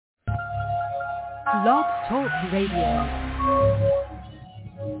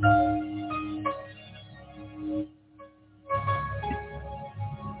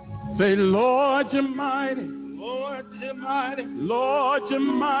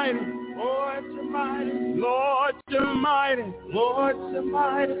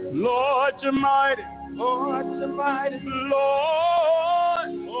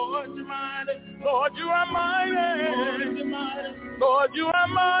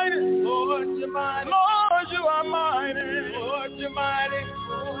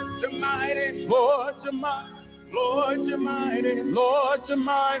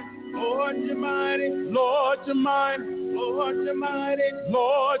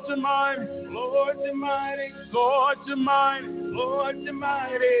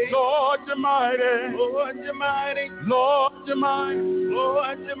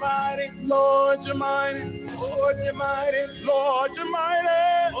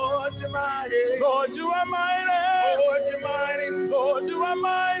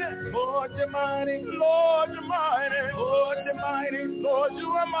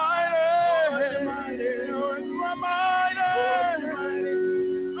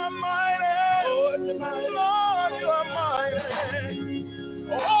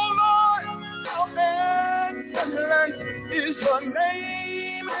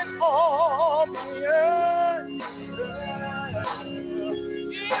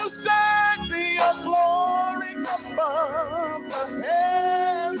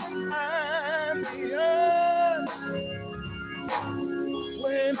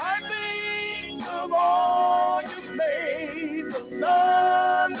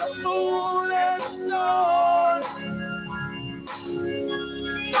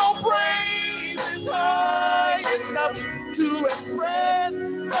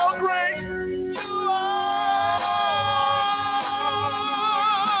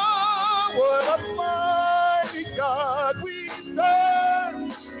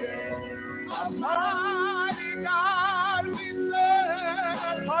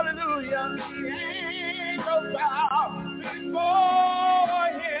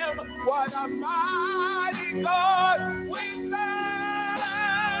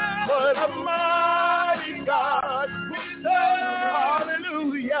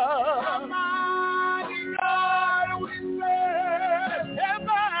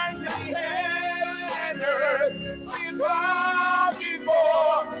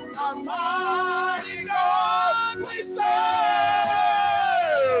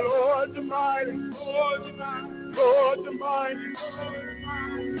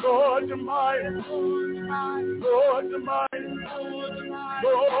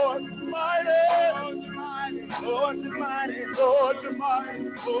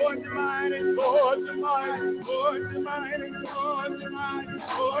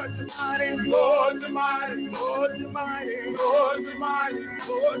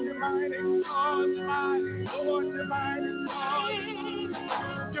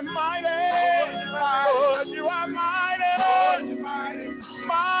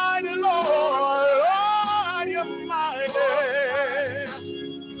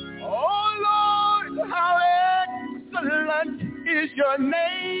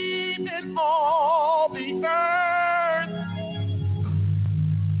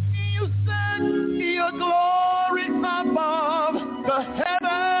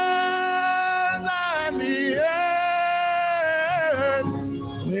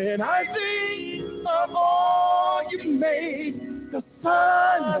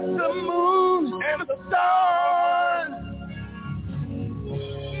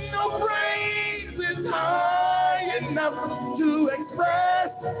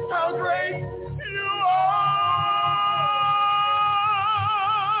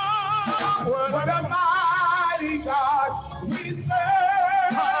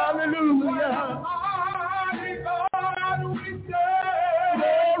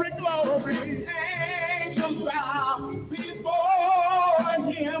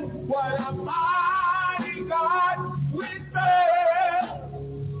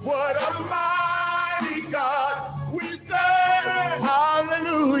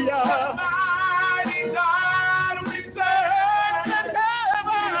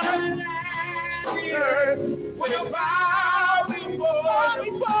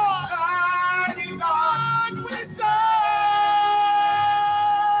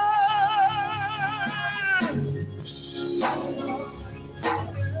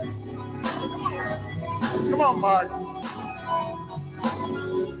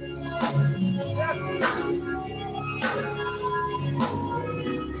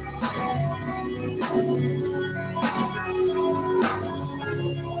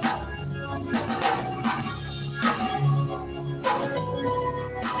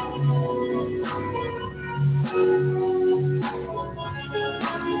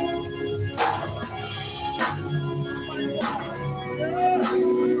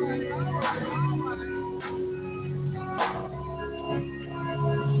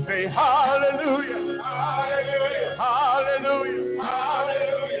hallelujah, hallelujah, hallelujah,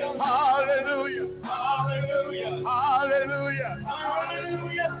 hallelujah, hallelujah, hallelujah, hallelujah,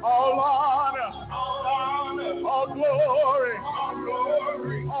 hallelujah. All honor, all glory,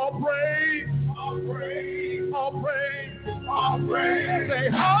 all praise, all praise, all praise, all praise. Say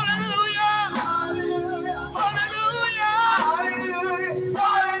hallelujah, hallelujah, hallelujah, hallelujah,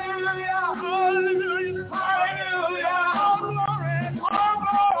 hallelujah, hallelujah, hallelujah. All glory, all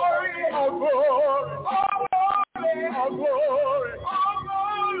glory, all glory, all glory, all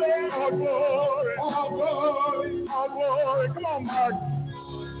glory, all glory, all glory, all glory. Come on, Mark.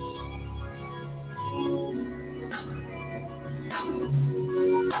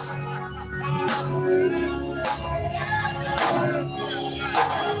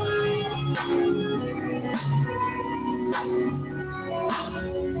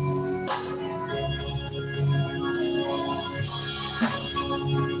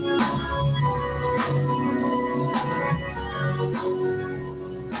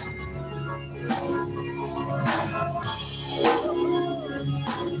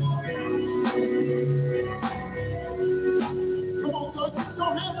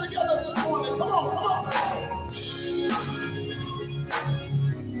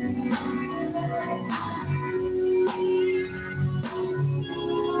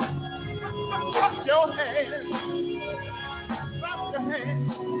 Clap your hands. Clap your hands.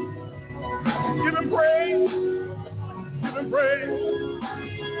 Give him praise. Give him praise.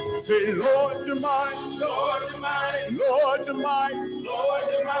 Say, Lord, you're mine. Lord, you're mine. Lord, you're mine. Lord,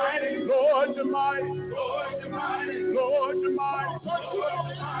 you're mine. Lord, you're mine. Lord, you're mine. Lord, you're mine.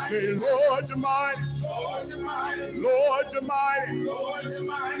 Say, Lord, you're mine. Lord, you're mine. Lord, you're mine. Lord, you're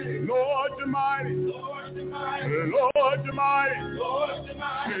mine. Lord, you're mine. Lord, you're mine. Lord, you're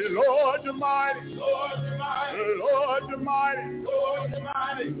mine. Lord, you're mine. Lord, you're mine. Lord, you're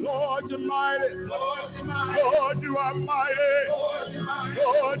mine. Lord, you're mine. Lord, you're mine. Lord, you're mine. Lord, you're mine. Lord, you are mighty. Lord, you're mine.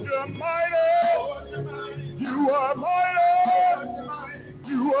 Lord, you're mighty. Lord, you're mine. You are mighty.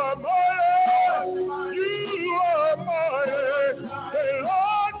 You are mighty. You are mighty. Say,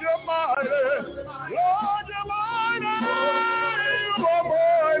 Lord, you're mighty. Lord, you're mighty. You are mighty.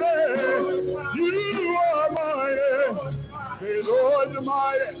 You are mighty. Say, Lord, you're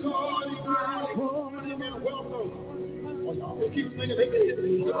mighty. Keep singing again.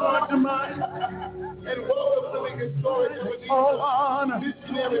 Lord, you're mighty. And welcome to the story to all honor,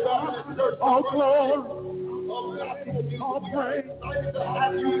 Missionary Baptist Church, all glory, all praise,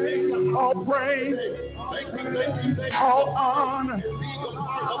 all praise, all honor,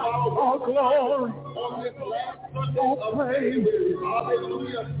 all glory, all praise,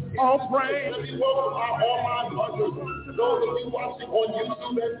 all praise. Let me welcome our online partners, those of you watching on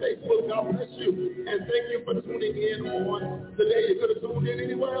YouTube and Facebook. God bless you, and thank you for tuning in on today. You could have tuned in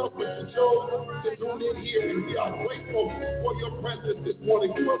anywhere else, but you chose to tune in here, and we are grateful for your presence this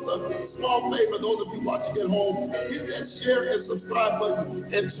morning. Do us a small favor, those of you watching at home, hit that share and subscribe button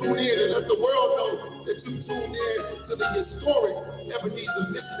and tune in and let the world know that you tuned in to the historic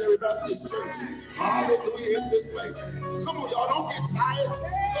Ebenezer Missionary Baptist Church. Hallelujah in this place. Come on, y'all, don't get tired.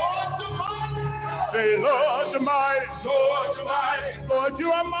 Lord, you're mighty. Say, Lord, you're mighty. Lord, you're mighty. Lord,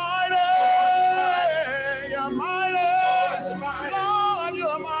 you are mighty. You're mighty. Lord,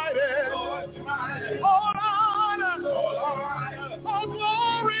 you're mighty. Lord, you're mighty. All honor, all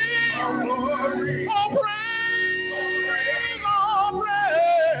glory, all praise, all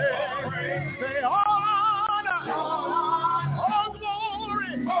praise. Say, all honor, all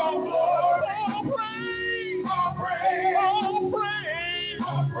glory, all praise, all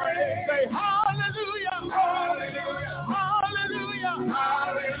praise. Say, hallelujah, hallelujah, hallelujah,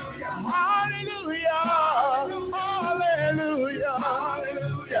 hallelujah, hallelujah,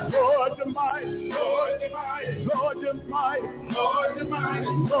 hallelujah. Lord, you're mighty, Lord, you're mighty, Lord, you're mighty, Lord, you're mighty,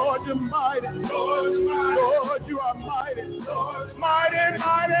 Lord, you're mighty, Lord, you're mighty, Lord, you are mighty, Lord, mighty,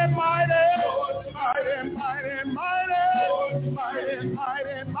 mighty, mighty, Lord, mighty, mighty, mighty, Lord, mighty,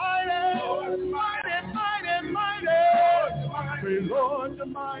 mighty, mighty, Lord, mighty, mighty, mighty, say, Lord, you're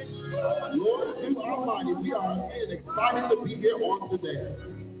mighty, Lord, you are mighty. We are excited to be here on today.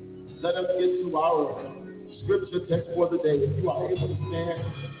 Let us get to our scripture text for the day. If you are able to stand,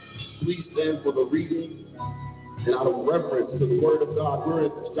 please stand for the reading and out of reverence to the word of God. We're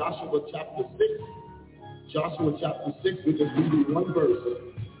in Joshua chapter 6. Joshua chapter 6, we're just reading one verse.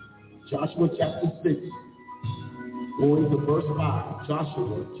 Joshua chapter 6, going to verse 5.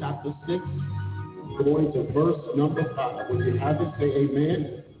 Joshua chapter 6, going to verse number 5. When you have it, say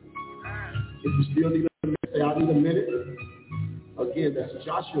amen. If you still need a minute, say I need a minute. Again, that's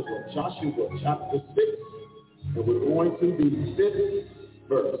Joshua chapter 6, and we're going to the 5th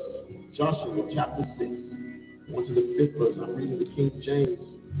verse. Joshua chapter 6. On to the 5th verse. I'm reading the King James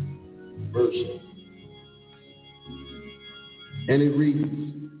Version. And it reads,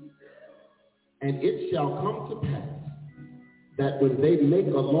 and it shall come to pass that when they make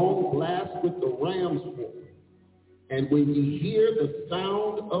a long blast with the ram's horn, and when ye hear the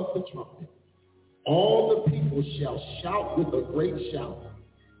sound of the trumpet, all the people shall shout with a great shout,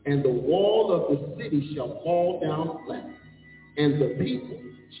 and the wall of the city shall fall down flat, and the people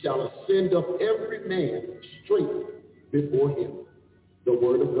shall ascend up every man straight before him. The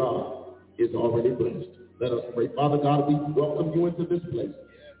word of God is already blessed. Let us pray. Father God, we welcome you into this place.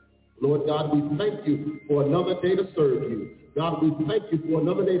 Lord God, we thank you for another day to serve you. God, we thank you for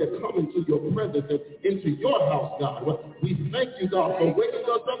another day to come into your presence and into your house, God. We thank you, God, for waking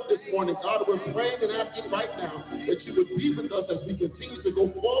us up this morning. God, we're praying and asking right now that you would be with us as we continue to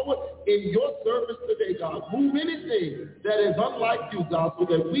go forward in your service today, God. Move anything that is unlike you, God, so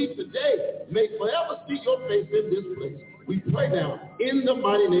that we today may forever see your face in this place. We pray now in the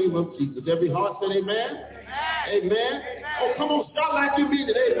mighty name of Jesus. Every heart said amen. Amen. Amen. Oh, come on, shout like you mean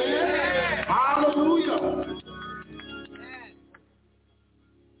it. Amen. Hallelujah.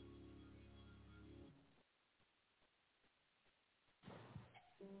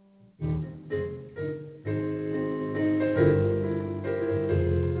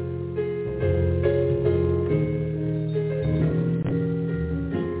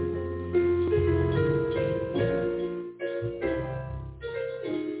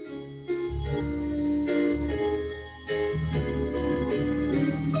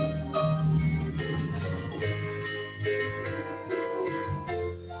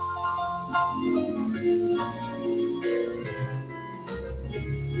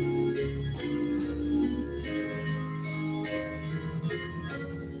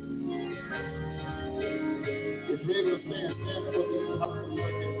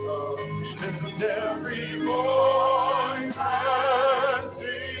 Every voice and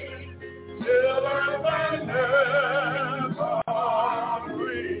sing, till earth and heaven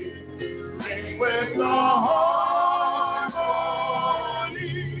ring with the harmony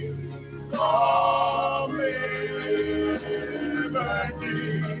of liberty.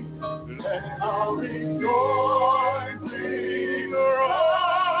 Let our rejoicing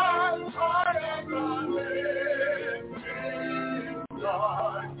rise high as the living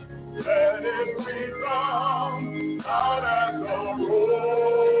God. Let it resound out as the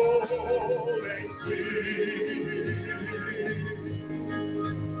rolling sea.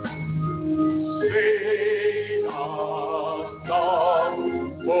 Sing a song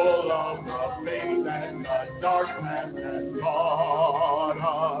full of the faith and the darkness that taught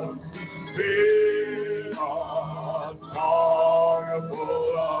us. Sing a song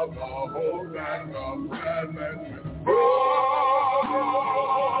full of the hope and the presence brought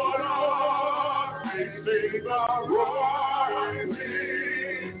us. We sing the rising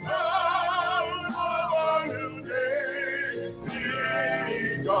sound of a new day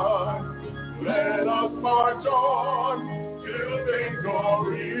begun. Let us march on till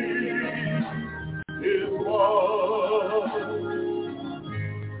victory is won.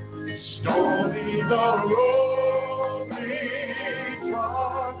 Stormy the road we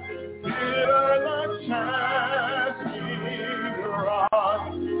trod, bitter the chasing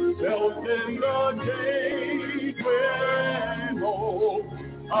rod, felt in the days when hope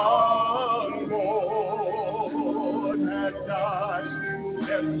unborn had died,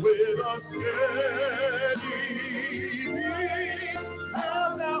 and with a steady beat,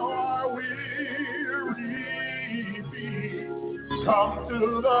 and now our weary feet come to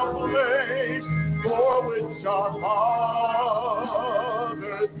the place for which our fathers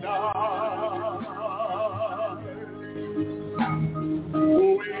died.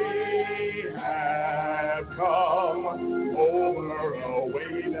 We have come over a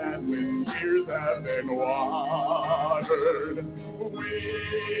way that with tears have been watered.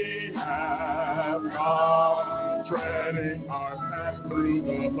 We have come treading our path through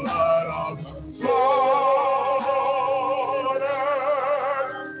the blood of slaughter,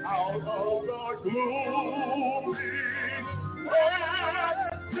 out of the gloomy way,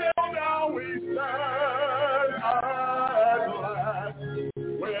 till now we stand at last,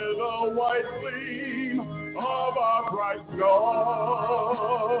 with a white gleam of our bright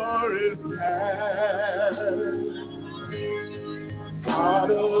star is cast. God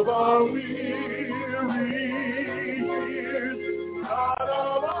of our weary years, God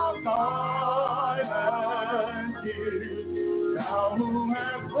of our silent tears, thou who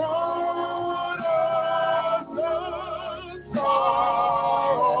hast brought us the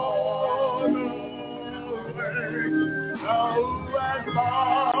star on the way, thou who hast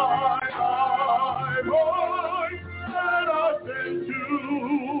by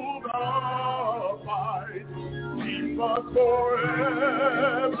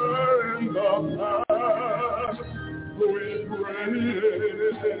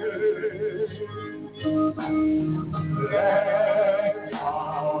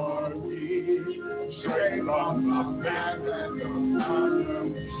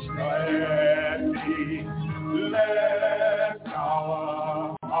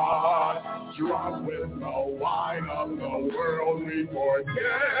drunk with the wine of the world, we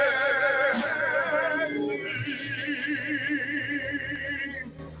forget.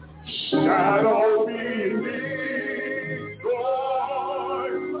 Shadow beneath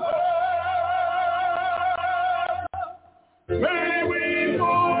Lord, may we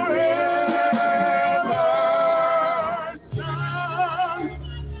forever stand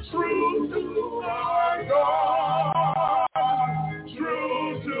true to our God, true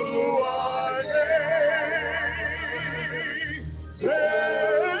to our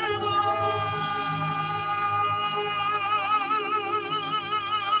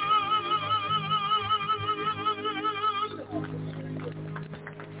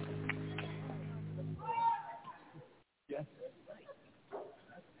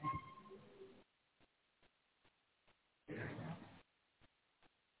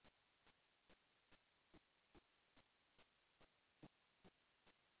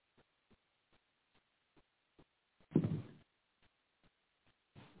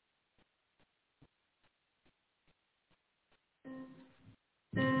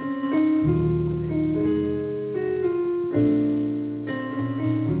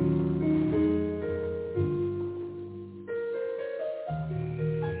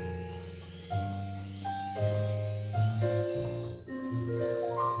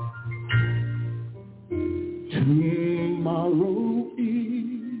Tomorrow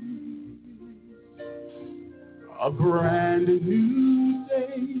is a brand new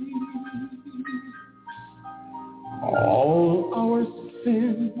day. All our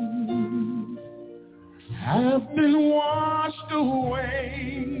sins have been washed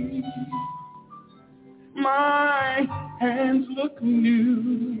away. My hands look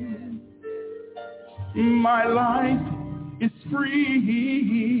new. My life is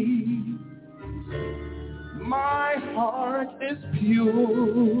free. My heart is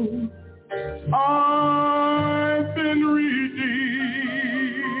pure. I've been redeemed.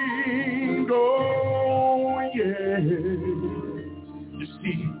 Oh, yes. You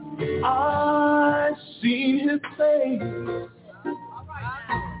see, I've seen his face,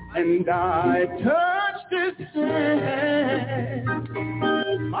 and I touched his hand.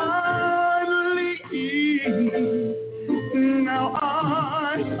 Finally, now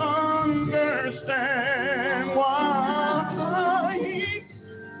I understand why he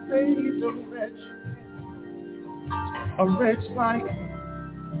saved a wretch like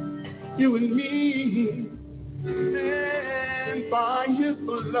you and me, and by his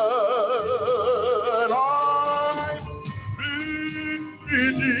blood I've been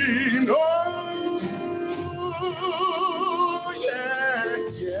redeemed. Oh, yes,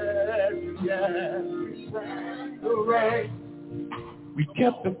 yes, yes. The race. We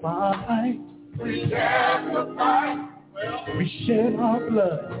kept the fight. We kept the fight. We shed our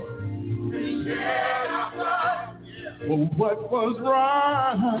blood. We shed our blood. For what was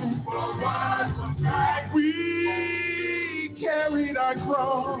right. For what was right. We carried our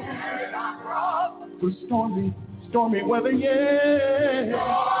cross. Carried our cross. Through stormy weather, yeah.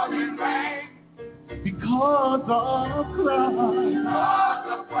 Stormy rain. Because of Christ. Because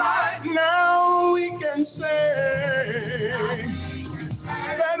of Christ. Now we can say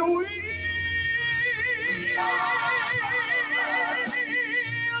that we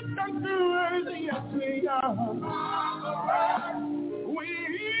can do anything else we are. We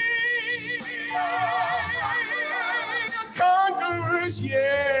conquerors,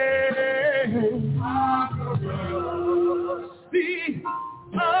 yeah. See,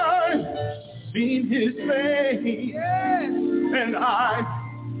 I've seen his face, and I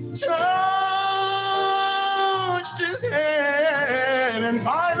touched his hand, and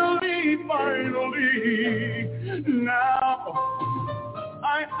finally, now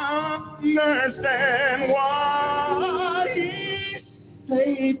I understand why he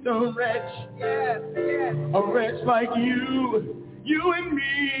saved a wretch like you and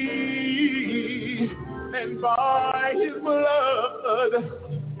me, and by his blood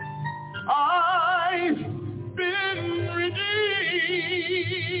I've been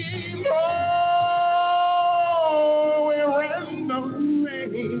redeemed. Oh, we're in the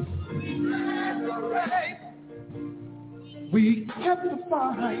race. We kept the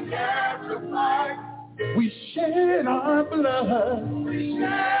fight. We shed our blood.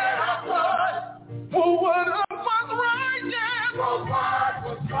 For what was right,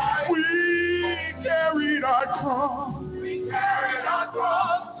 we carried our cross.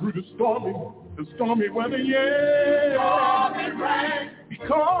 Through the stormy weather, yeah. Stormy rain.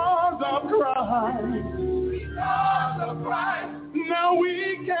 Because of Christ. Now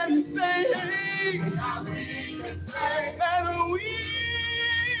we can say that we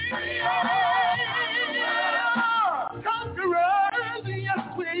Conquerors, yes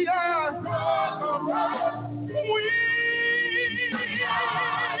we are. We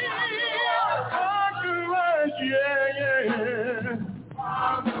are conquerors, yeah.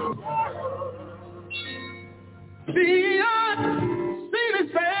 See, I seen his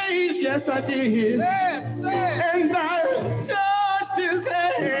face, yes I did. And I touched his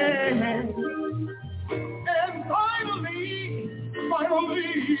hand. And finally,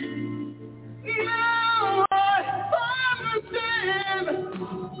 now I understand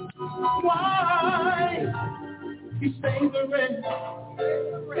why he stays a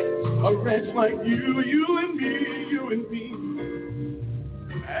wretch like you and me.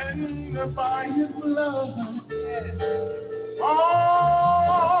 And by his blood,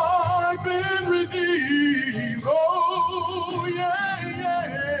 I've been redeemed. Oh, yeah.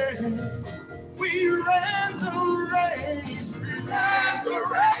 We ran the race.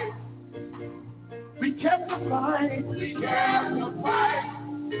 We kept the fight.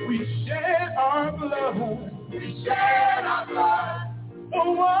 We shed our blood. For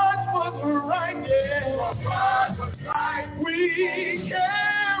what was right, yeah. We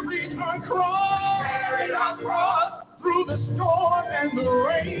carried our cross through the storm and the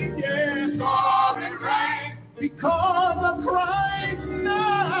rain, yeah. Because of Christ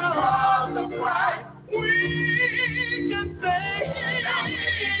now, we can say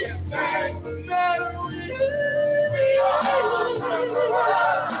that we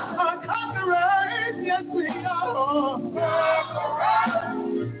are conquerors, yes we are.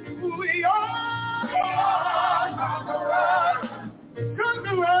 We are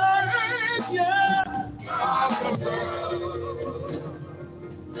conquerors, yeah.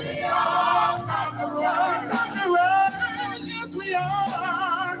 We are conquerors, yes we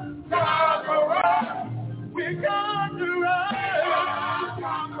are. We're conquerors,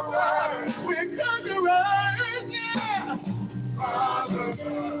 we're conquerors, yeah.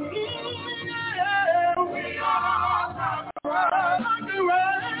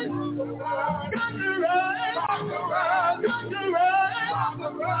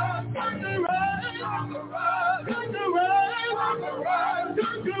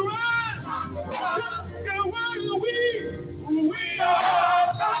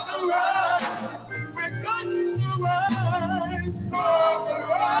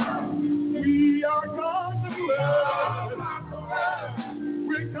 We are conquerors,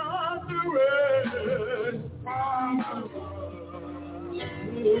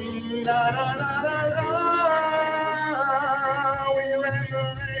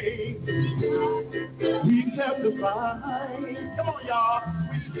 We kept the fight. Come on, y'all.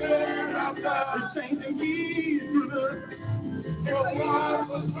 We stood outside, changing keys through the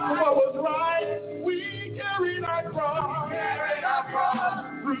what was right. We carried our cross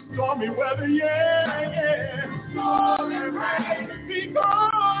through stormy weather, yeah. Stormy rain.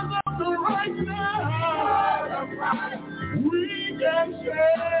 Because of the right now, we can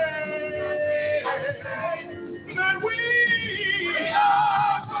say that we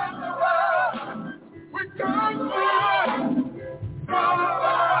are conquerors. We're conquerors. We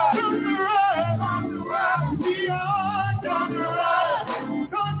are conquerors. We are conquerors.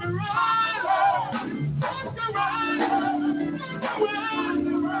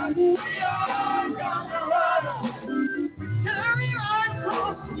 Carry our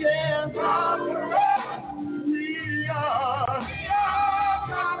cross, yeah. We are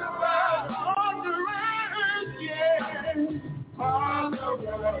conquerors, yeah.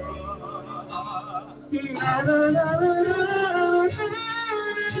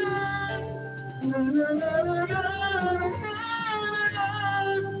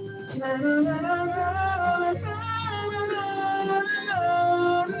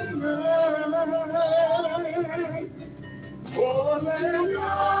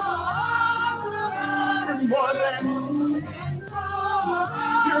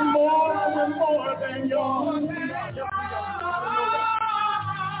 You're more than yours.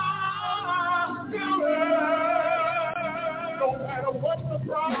 No matter what the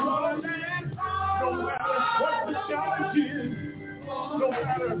problem is, no matter what the challenge is, no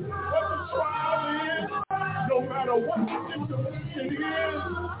matter what the trial is, no matter what the situation is,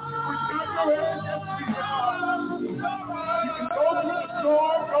 we're conquerors, yes we are. You can go through the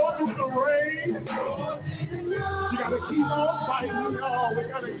storm, go through the rain. You gotta keep on fighting, y'all. We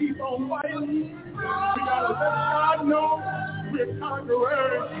gotta keep on fighting. We gotta let God know we're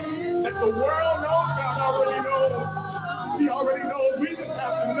conquerors. Let the world know God already knows. He already knows. We just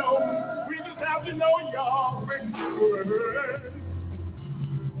have to know. We just have to know, y'all. We're conquerors.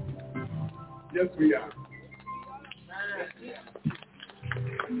 Yes, we are.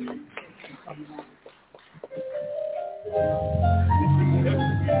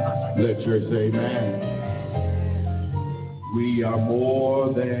 Let church say amen. We are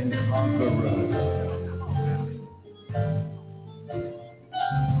more than conquerors.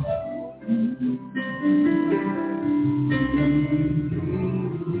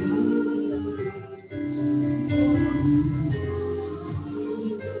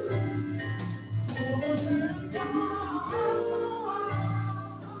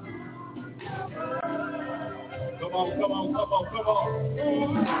 Come on.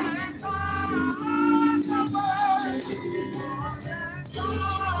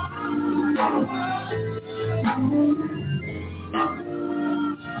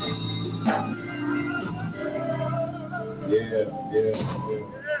 Yeah.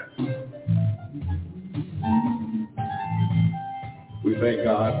 We thank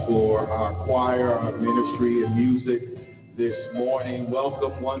God for our choir, our ministry and music this morning.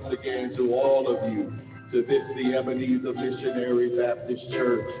 Welcome once again to all of you to this, the Ebenezer Missionary Baptist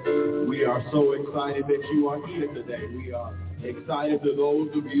Church. We are so excited that you are here today. We are excited to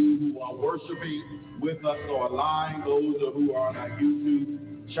those of you who are worshiping with us online, those who are on our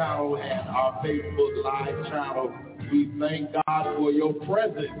YouTube channel and our Facebook Live channel. We thank God for your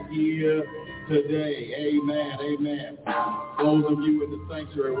presence here today. Amen. Those of you in the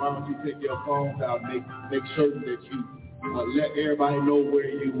sanctuary, why don't you take your phones out and make certain that you let everybody know where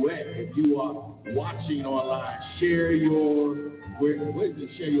you at. If you are watching online, share your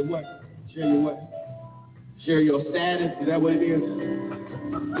Share your status. Is that what it is?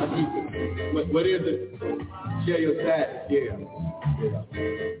 What is it? Share your status. Yeah.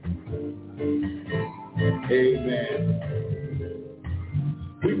 Amen.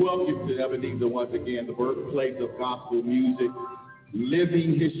 We welcome you to Ebenezer once again, the birthplace of gospel music.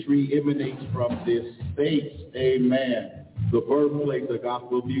 Living history emanates from this space. Amen. The birthplace of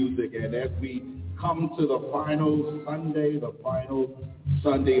gospel music. And as we come to the final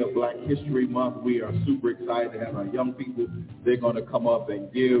Sunday of Black History Month, we are super excited to have our young people. They're going to come up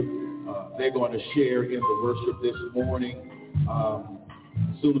and give. They're going to share in the worship this morning.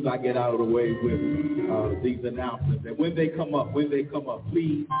 As soon as I get out of the way with these announcements. And when they come up,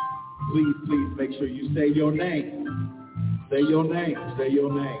 please make sure you say your name. Say your name.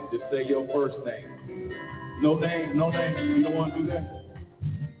 Just say your first name. No name. You don't want to do that?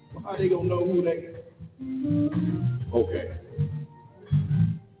 Well, how they going to know who they are? Okay.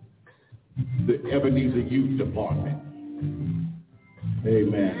 The Ebenezer Youth Department.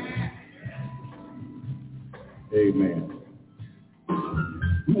 Amen.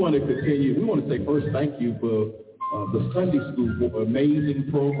 We want to continue. We want to say first thank you for the Sunday school for an amazing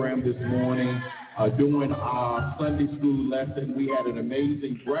program this morning. During our Sunday school lesson, we had an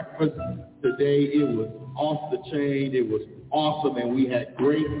amazing breakfast today. It was off the chain. It was awesome, and we had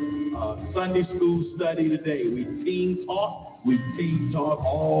great Sunday school study today. We team taught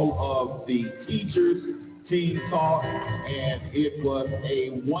all of the teachers, team taught, and it was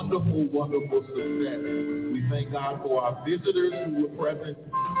a wonderful success. We thank God for our visitors who were present,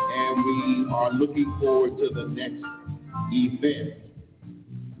 and we are looking forward to the next event.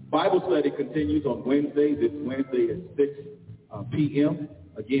 Bible study continues on Wednesday. This Wednesday at 6 p.m.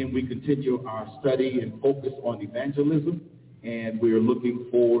 Again, we continue our study and focus on evangelism, and we're looking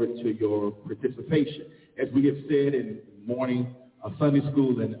forward to your participation. As we have said in morning Sunday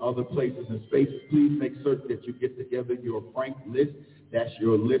school and other places and spaces, please make certain that you get together your frank list. That's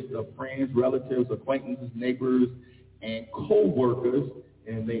your list of friends, relatives, acquaintances, neighbors, and co-workers.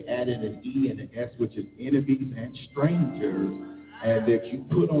 And they added an E and an S, which is enemies and strangers. And that you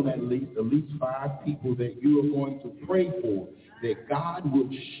put on at least 5 people that you are going to pray for, that God will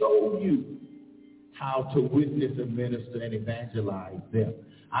show you how to witness and minister and evangelize them.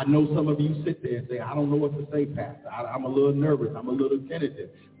 I know some of you sit there and say, I don't know what to say, Pastor. I'm a little nervous. I'm a little tentative.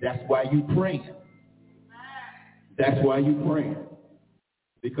 That's why you praying.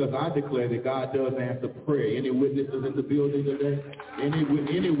 Because I declare that God does answer prayer. Any witnesses in the building today? Anybody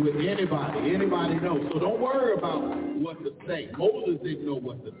knows? So don't worry about what to say. Moses didn't know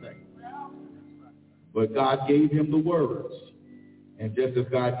what to say. But God gave him the words. And just as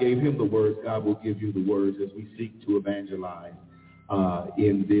God gave him the words, God will give you the words as we seek to evangelize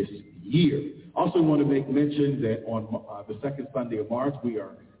in this year. Also want to make mention that on the second Sunday of March, we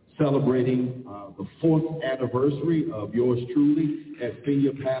are celebrating the 4th anniversary of yours truly as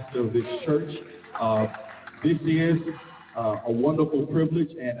senior pastor of this church. This is a wonderful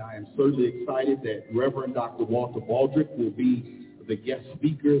privilege, and I am certainly excited that Reverend Dr. Walter Baldrick will be the guest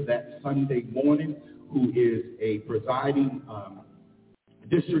speaker that Sunday morning, who is a presiding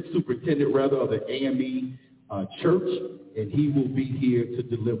district superintendent, of the AME church, and he will be here to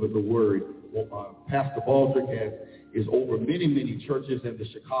deliver the word. Pastor Baldrick is over many, many churches in the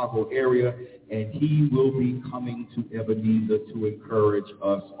Chicago area, and he will be coming to Ebenezer to encourage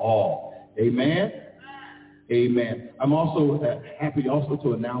us all. Amen? Amen. I'm also happy also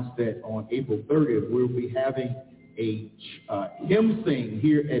to announce that on April 30th, we'll be having a hymn sing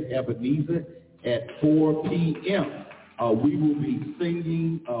here at Ebenezer at 4 p.m. We will be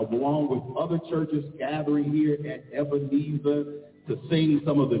singing along with other churches gathering here at Ebenezer to sing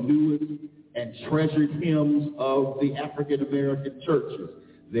some of the newest and treasured hymns of the African-American churches.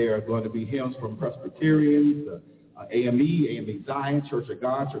 There are going to be hymns from Presbyterians, AME Zion, Church of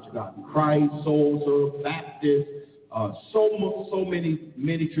God in Christ, Soul Serve, Baptist, so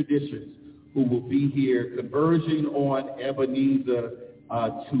many traditions who will be here converging on Ebenezer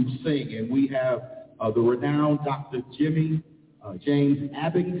to sing. And we have the renowned Dr. James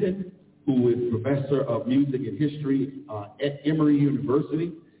Abington, who is Professor of Music and History at Emory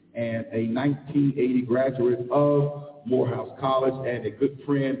University and a 1980 graduate of Morehouse College, and a good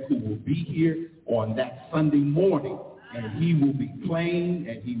friend who will be here on that Sunday morning. And he will be playing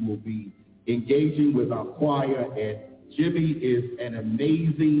and he will be engaging with our choir. And Jimmy is an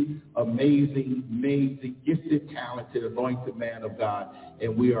amazing, gifted, talented, anointed man of God.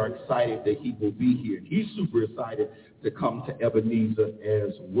 And we are excited that he will be here. He's super excited to come to Ebenezer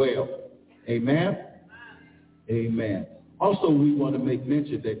as well. Amen? Amen. Also, we want to make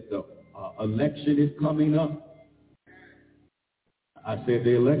mention that the election is coming up. I said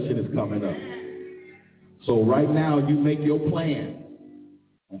the election is coming up. So right now, you make your plan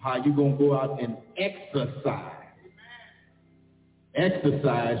on how you're going to go out and exercise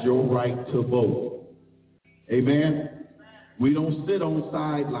your right to vote. Amen? We don't sit on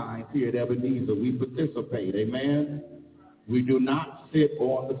sidelines here at Ebenezer. We participate. Amen? We do not sit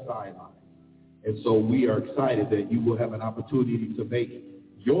on the sidelines. And so we are excited that you will have an opportunity to make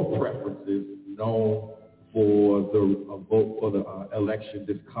your preferences known for the vote for the election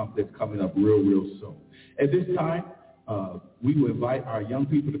that's coming up real soon. At this time, we will invite our young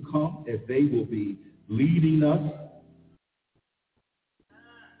people to come as they will be leading us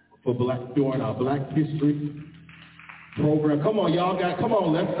during our Black History program. Come on, y'all come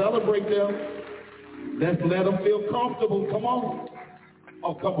on, let's celebrate them. Let's let them feel comfortable. Come on.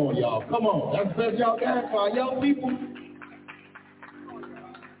 Oh, come on, y'all. Come on. That's the best y'all got for our young people.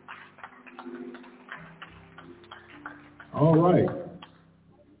 All right.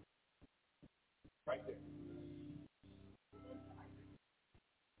 Right there.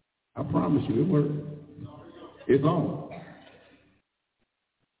 I promise you, it works. It's on.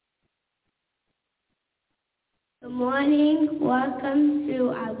 Good morning. Welcome to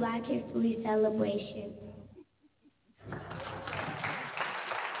our Black History celebration.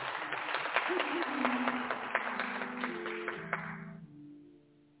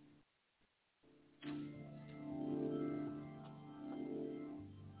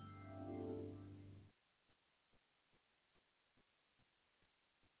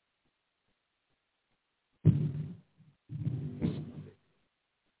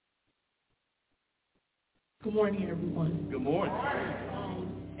 Good morning, everyone. Good morning.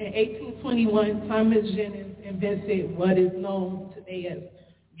 In 1821, Thomas Jennings invented what is known today as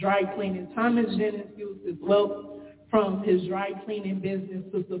dry cleaning. Thomas Jennings used his wealth from his dry cleaning business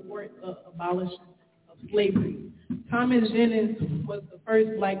to support the abolition of slavery. Thomas Jennings was the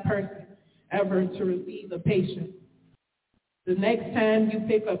first Black person ever to receive a patient. The next time you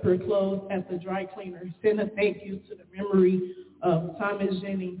pick up your clothes at the dry cleaner, send a thank you to the memory of Thomas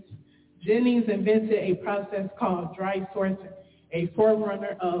Jennings. Jennings invented a process called dry sorting, a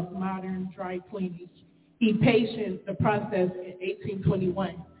forerunner of modern dry cleaning. He patiented the process in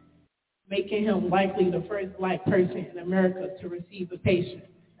 1821, making him likely the first Black person in America to receive a patient.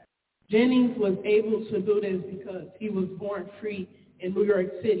 Jennings was able to do this because he was born free in New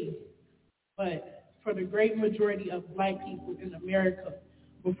York City. But for the great majority of Black people in America,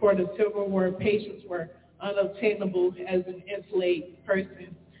 before the Civil War, patients were unobtainable as an enslaved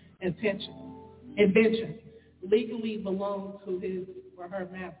person's invention legally belonged to his or her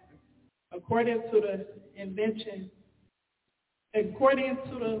master. According to the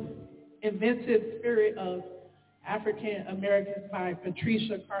inventive spirit of African Americans by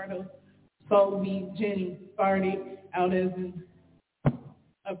Patricia Carter, Solby Jennings started out as a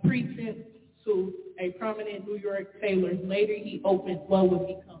apprentice to a prominent New York tailor. Later, he opened what would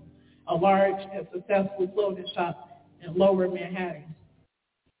become a large and successful clothing shop in Lower Manhattan.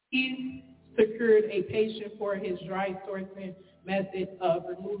 He secured a patient for his dry sorting method of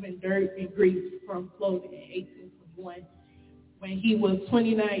removing dirt and grease from clothing in 1821. when he was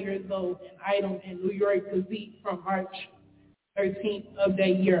 29 years old. An item in New York Gazette from March 13th of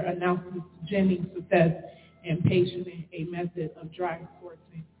that year announces Jennings' success in patienting a method of dry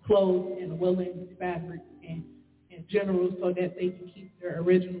sorting clothes and woolen fabrics in general so that they can keep their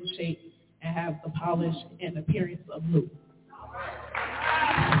original shape and have the polish and appearance of new.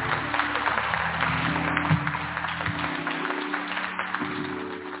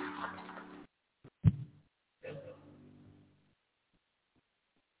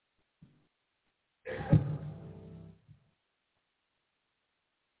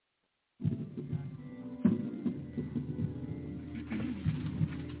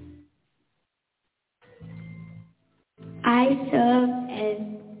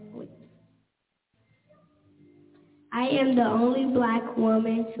 I am the only black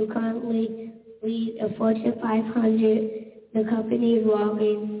woman to currently lead a Fortune 500. The company is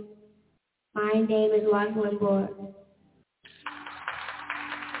Walgreens. My name is Rosalind Board.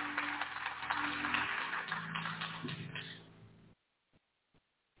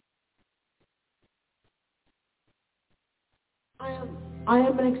 I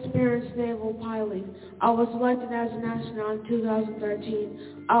am an experienced naval pilot. I was selected as an astronaut in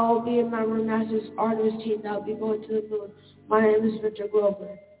 2013. I will be a member of NASA's Artemis team that will be going to the moon. My name is Richard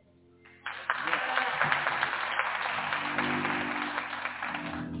Grover.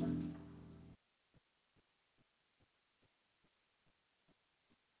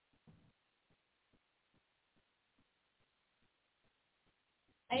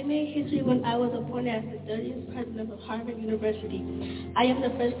 I made history when I was appointed as the 30th president of Harvard University. I am the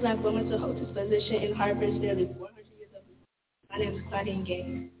first black woman to hold this position in Harvard's nearly 400 years of history. My name is Claudine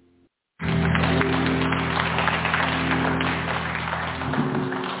Gay.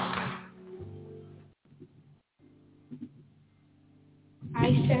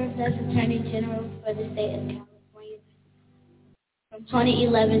 I served as Attorney General for the state of California from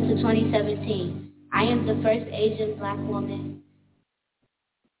 2011 to 2017. I am the first Asian black woman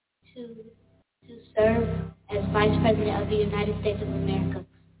to serve as Vice President of the United States of America.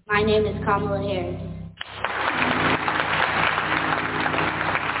 My name is Kamala Harris.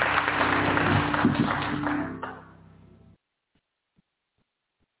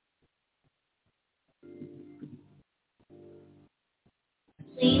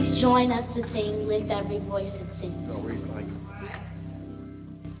 Please join us to sing, lift every voice and sing.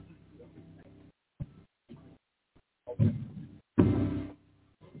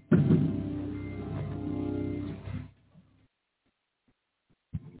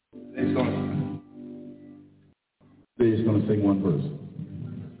 They're just going to sing one verse.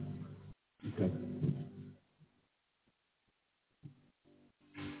 Okay.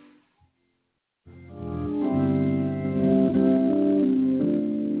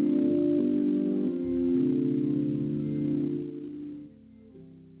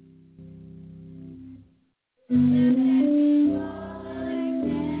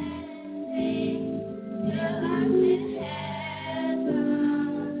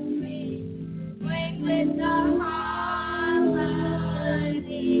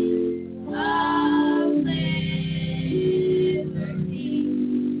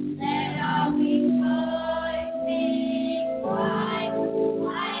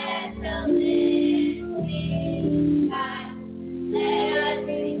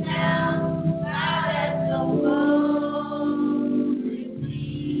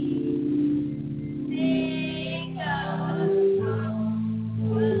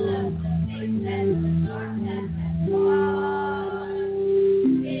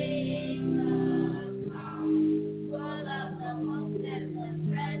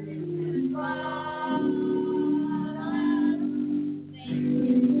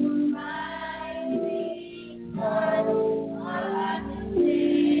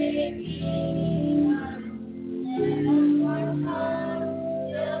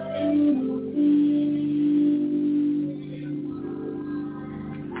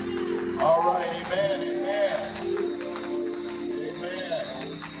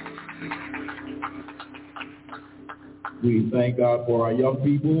 We thank God for our young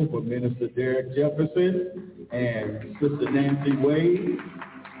people, for Minister Derek Jefferson and Sister Nancy Wade.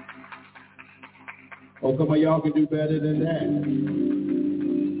 Oh, come on, y'all can do better than that.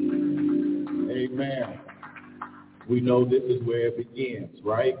 Amen. We know this is where it begins,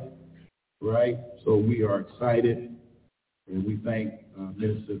 right? Right? So we are excited, and we thank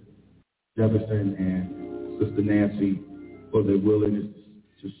Minister Jefferson and Sister Nancy for their willingness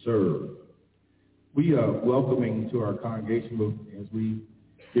to serve. We are welcoming to our congregation as we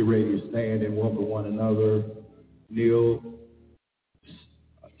get ready to stand and welcome one another, Neil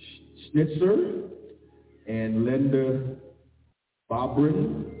Schnitzer and Linda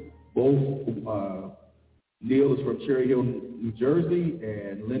Bobrin. Both Neil is from Cherry Hill, New Jersey,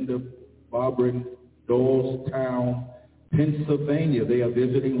 and Linda Bobrin, Doylestown, Pennsylvania. They are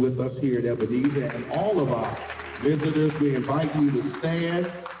visiting with us here at Ebenezer, and all of our visitors, we invite you to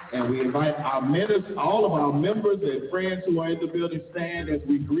stand, and we invite our ministers, all of our members and friends who are in the building, stand as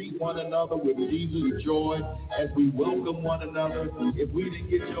we greet one another with Jesus' joy, as we welcome one another. If we didn't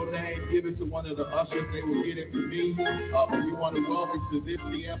get your name, give it to one of the ushers. They will get it to me. We want to welcome to this,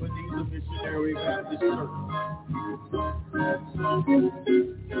 the Ebenezer Missionary Baptist Church.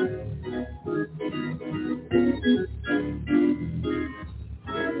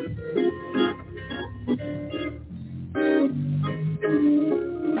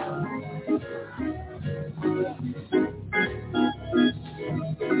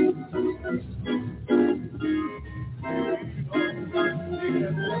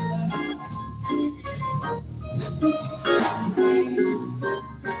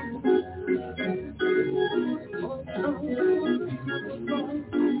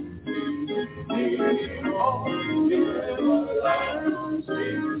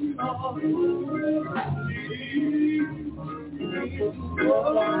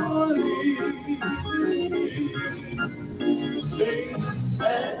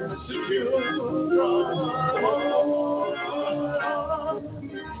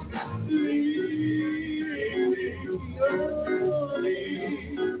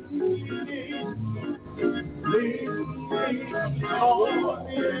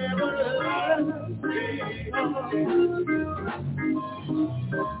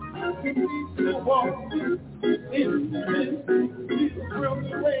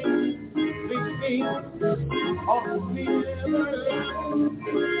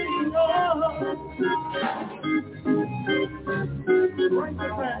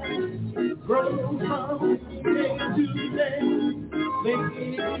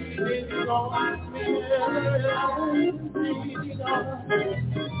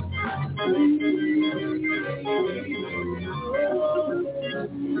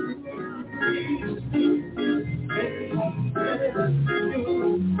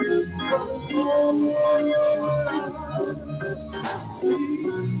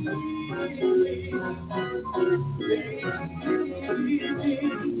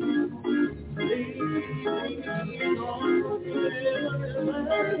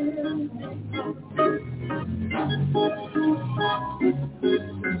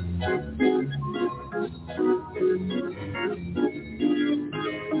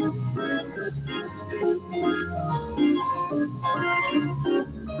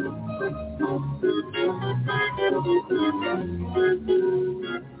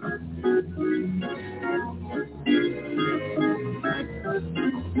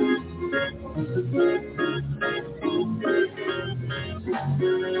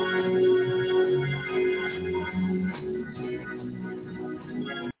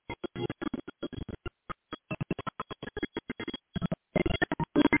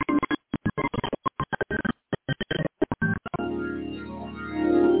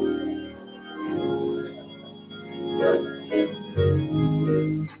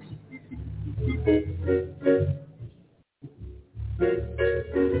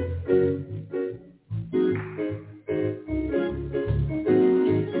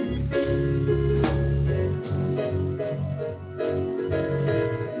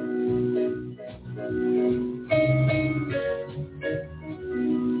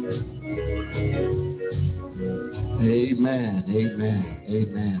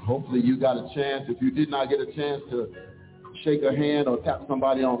 Hopefully you got a chance. If you did not get a chance to shake a hand or tap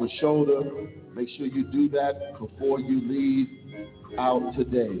somebody on the shoulder, make sure you do that before you leave out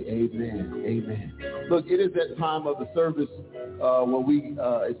today. Amen. Amen. Look, it is that time of the service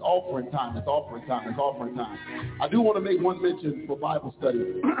where it's offering time. It's offering time. It's offering time. I do want to make one mention for Bible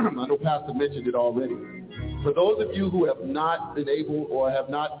study. I know Pastor mentioned it already. For those of you who have not been able or have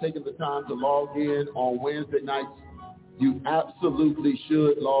not taken the time to log in on Wednesday nights, you absolutely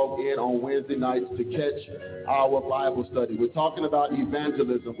should log in on Wednesday nights to catch our Bible study. We're talking about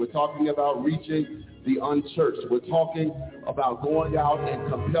evangelism. We're talking about reaching the unchurched. We're talking about going out and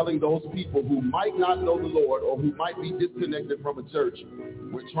compelling those people who might not know the Lord or who might be disconnected from a church.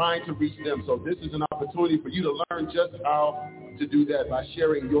 We're trying to reach them. So this is an opportunity for you to learn just how to do that by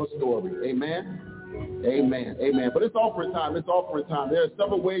sharing your story. Amen. Amen. Amen. But it's offering time. It's offering time. There are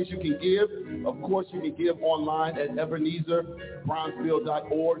several ways you can give. Of course, you can give online at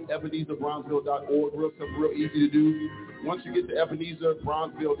EbenezerBrownsville.org, EbenezerBrownsville.org. Real simple, real easy to do. Once you get to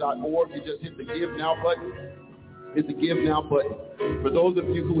EbenezerBrownsville.org, you just hit the Give Now button. is to give now, but for those of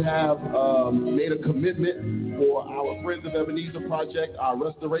you who have made a commitment for our Friends of Ebenezer project, our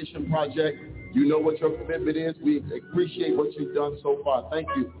restoration project, you know what your commitment is. We appreciate what you've done so far. Thank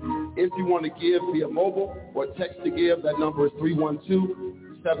you. If you want to give via mobile or text to give, that number is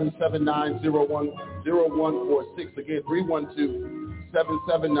 312-779-0146. Again,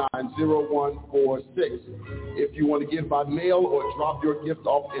 312-779-0146. If you want to give by mail or drop your gift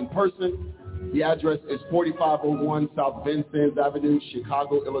off in person, the address is 4501 South Vincennes Avenue,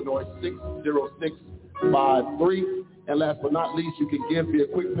 Chicago, Illinois, 60653. And last but not least, you can give via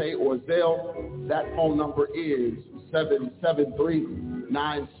QuickPay or Zelle. That phone number is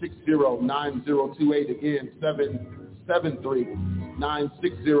 773-960-9028. Again,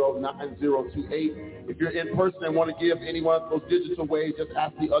 773-960-9028. If you're in person and want to give any one of those digital ways, just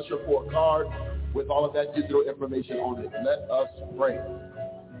ask the usher for a card with all of that digital information on it. Let us pray.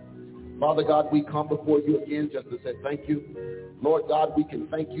 Father God, we come before you again just to say thank you. Lord God, we can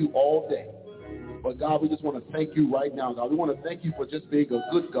thank you all day. But God, we just want to thank you right now, God. We want to thank you for just being a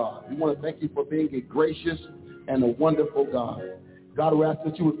good God. We want to thank you for being a gracious and a wonderful God. God, we ask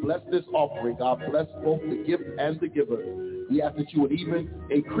that you would bless this offering. God, bless both the gift and the giver. We ask that you would even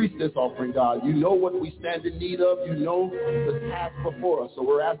increase this offering, God. You know what we stand in need of. You know the task before us. So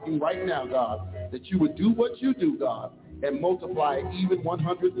we're asking right now, God, that you would do what you do, God, and multiply it even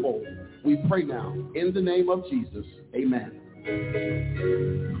 100-fold. We pray now in the name of Jesus. Amen.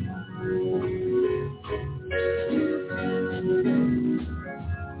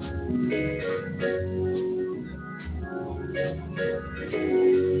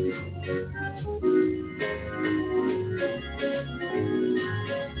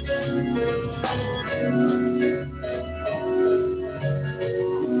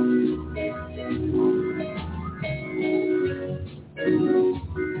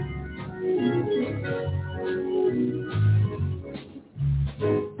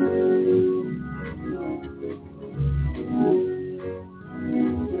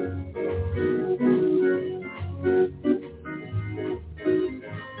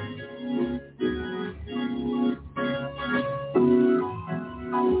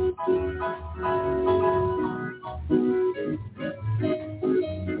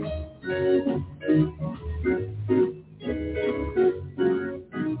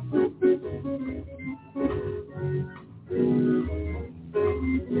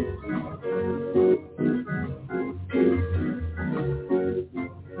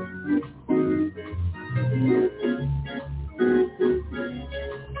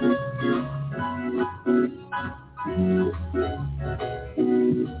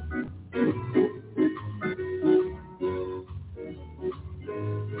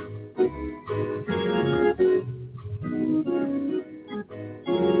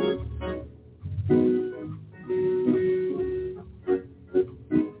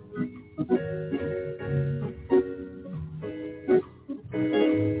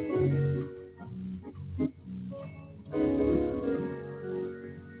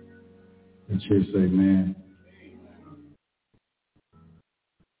 Church say, man.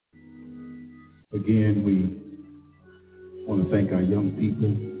 Again, we want to thank our young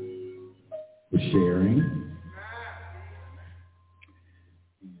people for sharing.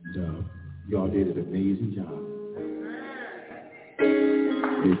 And y'all did an amazing job.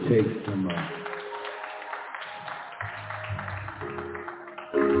 It takes some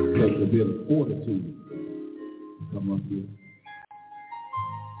a bit of fortitude to come up here.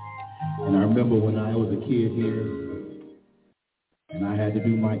 And I remember when I was a kid here, and I had to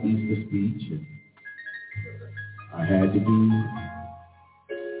do my Easter speech, and I had to do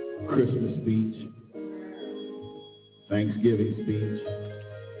Christmas speech, Thanksgiving speech,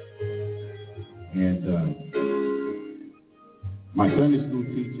 and my Sunday school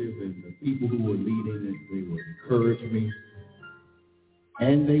teachers and the people who were leading it, they would encourage me,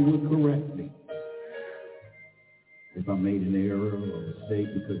 and they would correct me if I made an error or a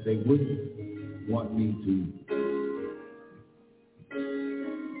mistake, because they wouldn't want me to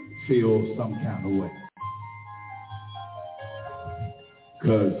feel some kind of way.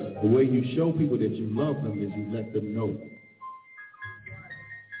 Because the way you show people that you love them is you let them know.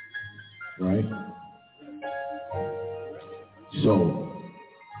 Right? So,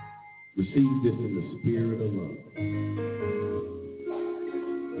 receive this in the spirit of love.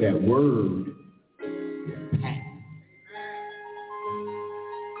 That word is packed.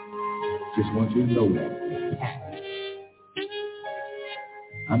 Just want you to know that.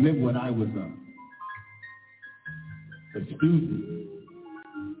 I remember when I was a student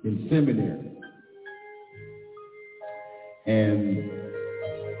in seminary, and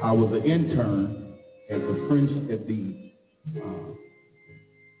I was an intern at the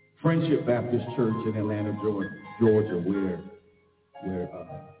Friendship Baptist Church in Atlanta, Georgia, where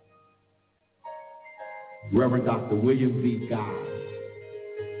Reverend Dr. William V. Guy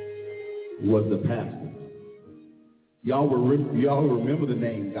was the pastor. Y'all remember the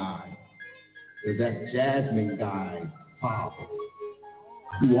name Guy, because that's Jasmine Guy's father,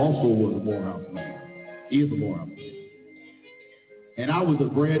 who also was a Morehouse man, is a Morehouse man. And I was a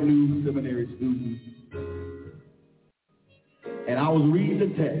brand new seminary student, and I was reading the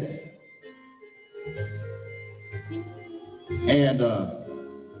text. And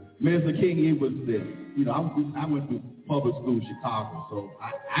Mr. King, it was this, I went to public school in Chicago, so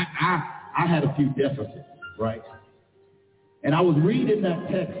I had a few deficits, right? And I was reading that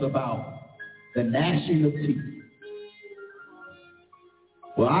text about the gnashing of teeth.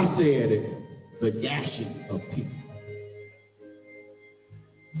 Well, I said it, the gashing of teeth.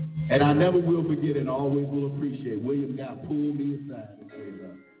 And I never will forget and always will appreciate, William Guy pulled me aside and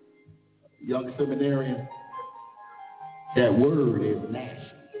said, young seminarian, that word is gnashing.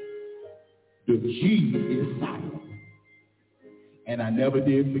 The G is silent. And I never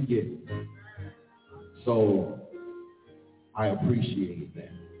did forget it. So I appreciate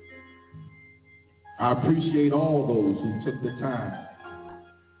that. I appreciate all those who took the time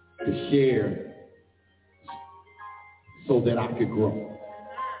to share so that I could grow.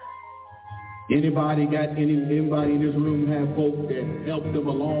 Anybody in this room have folks that helped them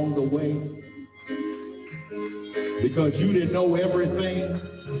along the way? Because you didn't know everything,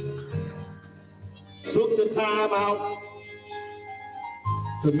 took the time out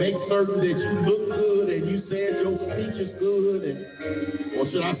to make certain that you look good and you said your speech is good, or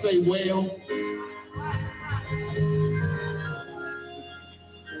should I say well?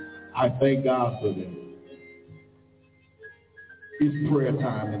 I thank God for them. It's prayer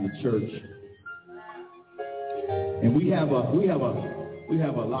time in the church. And we have a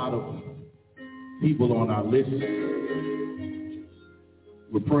lot of people on our list.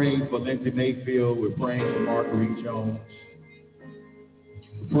 We're praying for Lindsay Mayfield. We're praying for Marguerite Jones.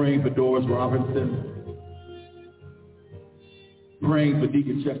 We're praying for Doris Robinson. Praying for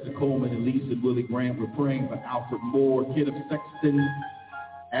Deacon Chester Coleman and Lisa and Willie Grant. We're praying for Alfred Moore, Kenneth Sexton,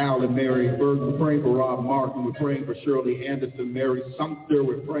 Al and Mary Berg. We're praying for Rob Martin. We're praying for Shirley Anderson, Mary Sumter.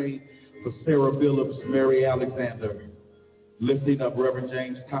 We're praying for Sarah Phillips, Mary Alexander, lifting up Reverend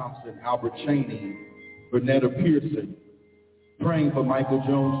James Thompson, Albert Cheney, Bernetta Pearson, praying for Michael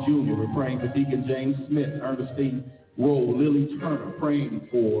Jones Jr. We're praying for Deacon James Smith, Ernestine Rowe, Lily Turner, praying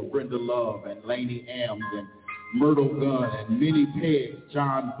for Brenda Love and Laney Ames and Myrtle Gunn and Minnie Peggs,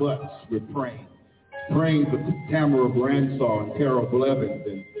 John Butts. We're praying for Tamara Branshaw and Carol Blevins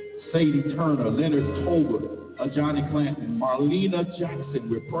and Sadie Turner, Leonard Tolbert, Johnny Clanton, Marlena Jackson.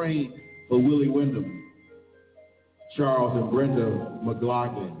 We're praying for Willie Wyndham, Charles and Brenda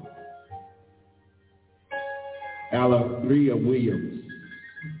McLaughlin, Alabria Williams.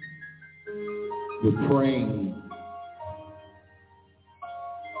 We're praying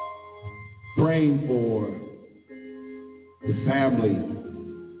for the family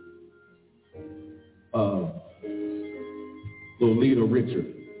of Lolita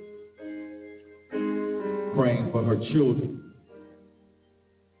Richard, praying for her children,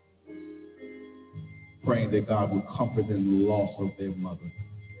 praying that God will comfort them in the loss of their mother.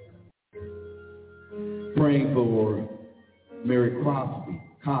 Praying for Mary Cosby,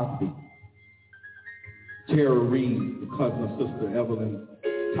 Tara Reed, the cousin of Sister Evelyn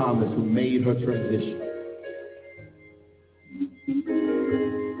Thomas, who made her transition.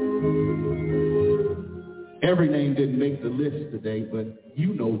 Every name didn't make the list today, but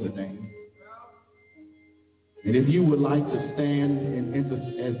you know the name. And if you would like to stand and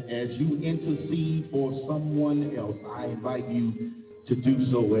as you intercede for someone else, I invite you to do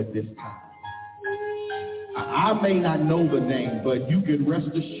so at this time. I may not know the name, but you can rest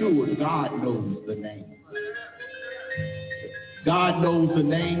assured God knows the name. God knows the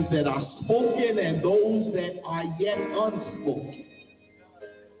names that are spoken and those that are yet unspoken.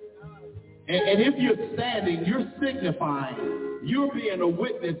 And if you're standing, you're signifying, you're being a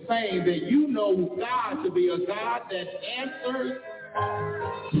witness saying that you know God to be a God that answers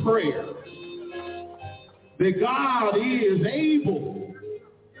prayer. That God is able,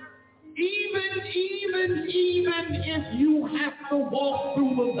 even if you have to walk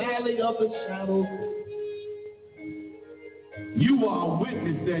through the valley of the shadow, you are a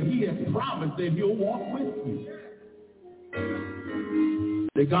witness that he has promised that he'll walk with you.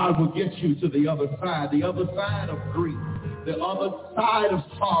 That God will get you to the other side of grief, the other side of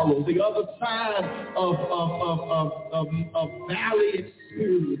sorrow, the other side of valley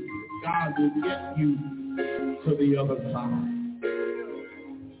experience. God will get you to the other side.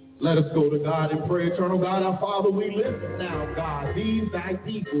 Let us go to God in prayer. Eternal God, our Father, we lift now, God, these thy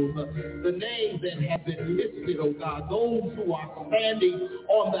people, the names that have been listed, oh God, those who are standing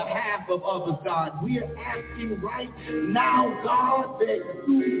on behalf of others, God. We are asking right now, God, that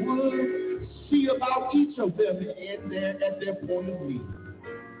you would see about each of them at their point of need.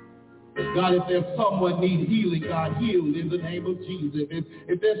 God, if there's someone needs healing, God, heal in the name of Jesus.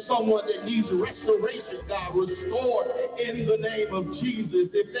 If there's someone that needs restoration, God, restore in the name of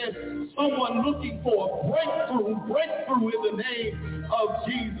Jesus. If there's someone looking for a breakthrough in the name of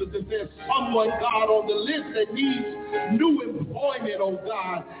Jesus. If there's someone, God, on the list that needs new employment, oh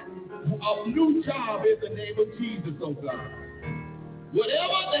God, a new job in the name of Jesus, oh God.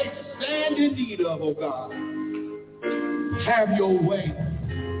 Whatever they stand in need of, oh God, have your way.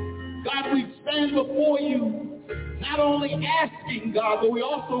 God, we stand before you, not only asking, God, but we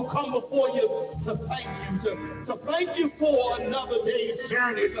also come before you to thank you, to thank you for another day's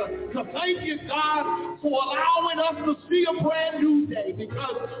journey, to thank you, God, for allowing us to see a brand new day,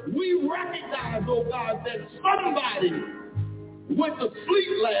 because we recognize, oh God, that somebody went to sleep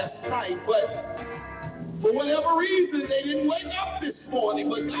last night, but for whatever reason, they didn't wake up this morning.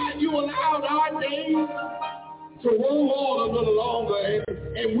 But God, you allowed our days to roll on a little longer.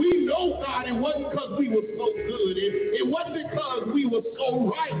 And we know, God, it wasn't because we were so good. It wasn't because we were so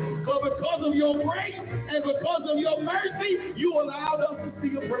right. But because of your grace and because of your mercy, you allowed us to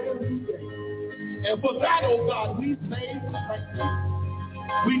see a brand new day. And for that, oh God, we say thank you.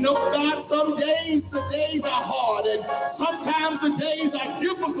 We know, God, some days, the days are hard, and sometimes the days are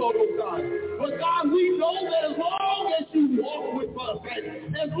difficult, oh God. But God, we know that as long as you walk with us,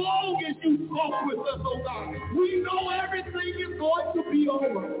 and as long as you talk with us, oh God, we know everything is going to be all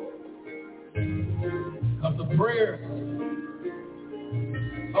right. Because the prayers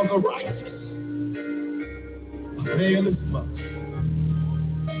of the righteous availeth much.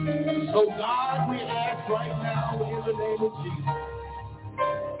 So God, we ask right now in the name of Jesus,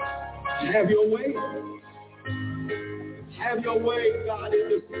 have your way. Have your way, God, in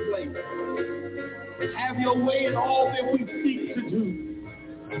this place. Have your way in all that we seek to do.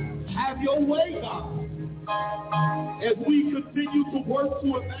 Have your way, God, as we continue to work to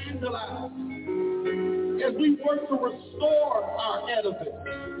evangelize, as we work to restore our edifice,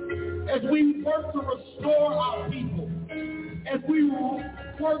 as we work to restore our people, as we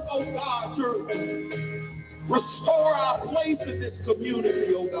work, oh God, to restore our place in this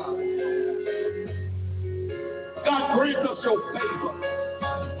community, oh God. God, grant us your favor.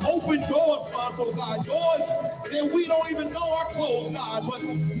 Open doors for us, oh God. Doors that we don't even know are closed, God. But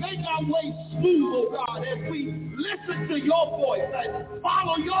make our way smooth, oh God, as we listen to your voice and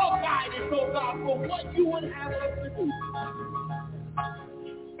follow your guidance, oh God, for what you would have us to do.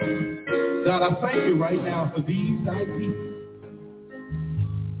 God, I thank you right now for these thy people.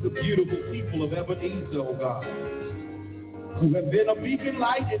 The beautiful people of Ebenezer, oh God, who have been a beacon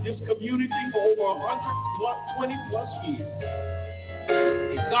light in this community for over 120 plus years.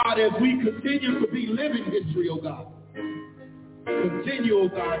 And God, as we continue to be living history, oh God, continue, oh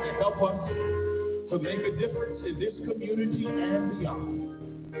God, to help us to make a difference in this community and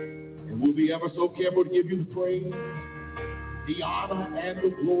beyond. And we'll be ever so careful to give you the praise, the honor, and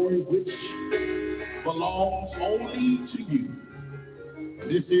the glory which belongs only to you.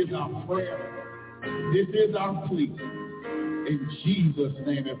 This is our prayer. This is our plea. In Jesus'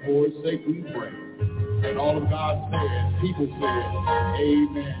 name and for his sake we pray. And all of God said, people said,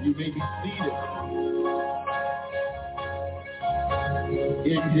 amen. You may be seated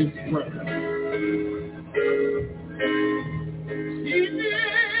in his presence. He's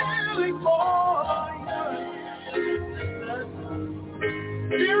kneeling for you.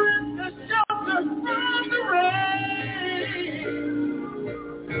 Here is the shelter from the rain.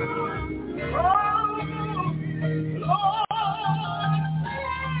 Oh, Lord,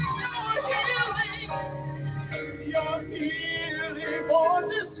 you're healing for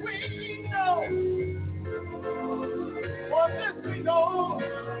this we know. For this we know,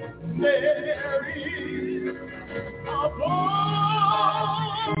 there is a balm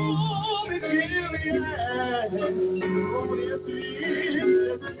in Gilead. Oh, yes, it is.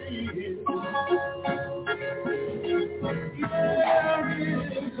 There is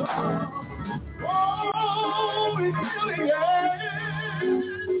a balm in Gilead.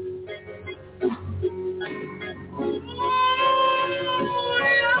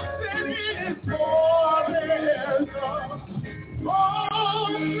 Oh,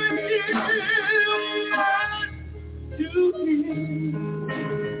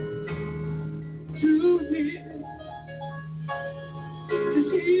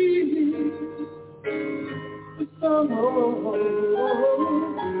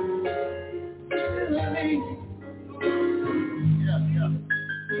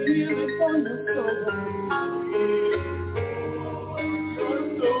 healing for your soul.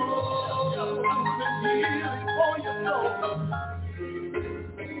 Healing for your soul.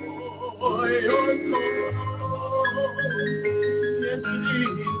 For your soul. Yes, it is.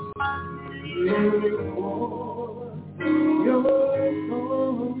 Healing for your soul.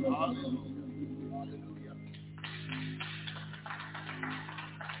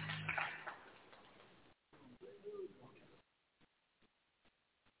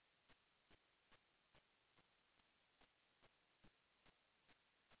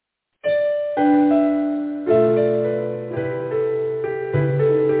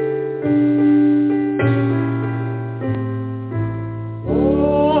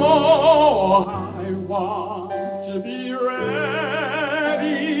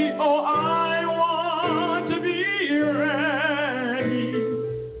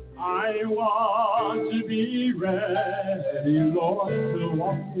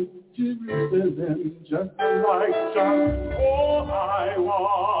 Jerusalem, just like John. Oh, I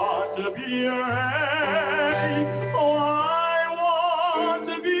want to be ready. Oh, I want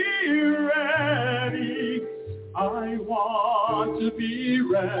to be ready. I want to be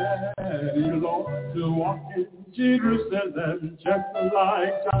ready, Lord, to walk in Jerusalem, just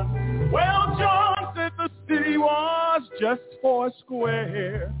like John. Well, John said the city was just 4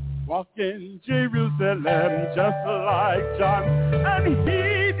 square. Walk in Jerusalem, just like John. And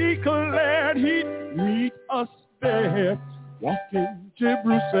he declared he'd meet us there. Walk in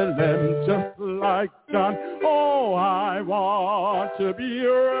Jerusalem, just like John. Oh, I want to be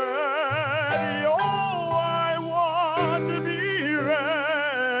ready. Oh, I want to be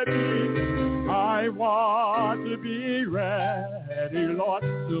ready. I want to be ready, Lord,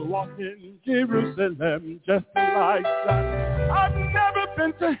 to walk in Jerusalem, just like John. I've never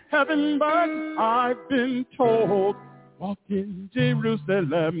been to heaven, but I've been told. Walk in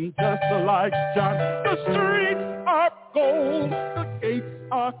Jerusalem, just like John. The streets are gold, the gates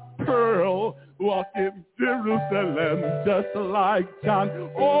are pearl. Walk in Jerusalem, just like John.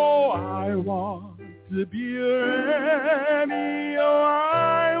 Oh, I want to be ready. Oh,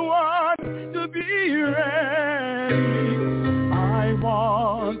 I want to be ready. I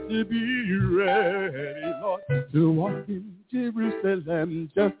want to be ready, Lord, to walk in Jerusalem,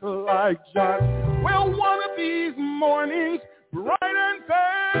 just like John. Well, one of these mornings, bright and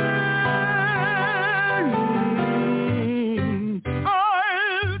fair,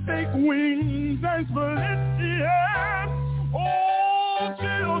 I'll take wings and split the air. Oh,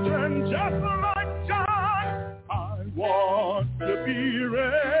 children, just like John, I want to be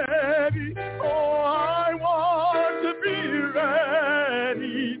ready. Oh, I want to be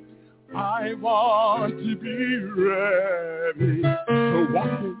ready. I want to be ready to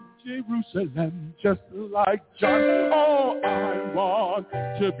walk in Jerusalem, just like John. Oh, I want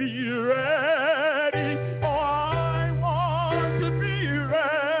to be ready. Oh, I want to be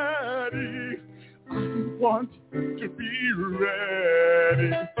ready. I want to be ready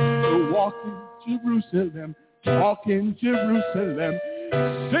to walk in Jerusalem, talk in Jerusalem,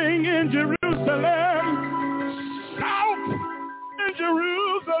 sing in Jerusalem, shout in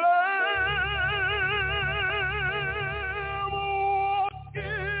Jerusalem.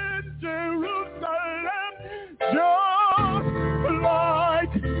 Just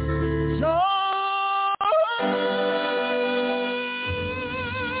like John.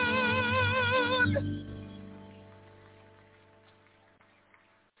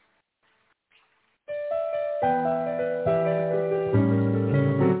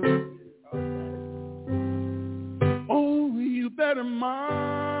 Oh, you better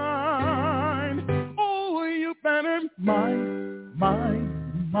mind. Oh, you better mind.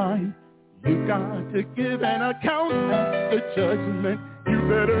 You got to give an account at the judgment. You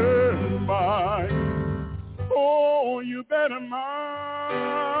better mind. Oh, you better mind.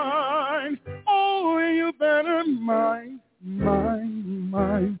 Oh, you better mind.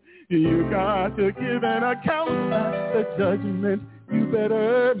 You got to give an account at the judgment. You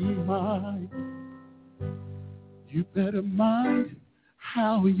better mind. You better mind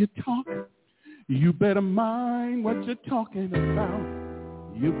how you talk. You better mind what you're talking about.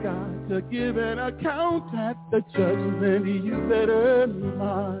 You got to give an account at the judgment. You better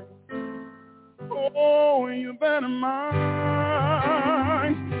mind. Oh, you better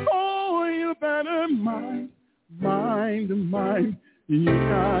mind. Oh, you better mind. You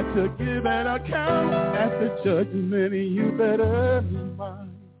got to give an account at the judgment. You better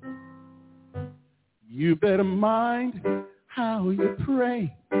mind. You better mind how you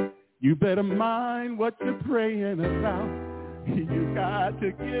pray. You better mind what you're praying about. You got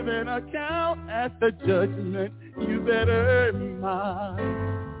to give an account at the judgment. You better mind.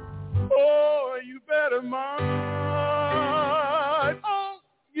 Oh, you better mind. Oh,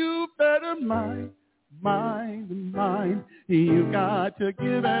 you better mind. You got to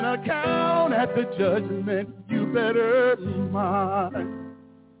give an account at the judgment. You better mind.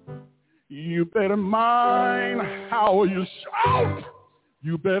 You better mind how you shout.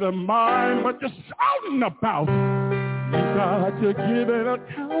 You better mind what you're shouting about. You got to give an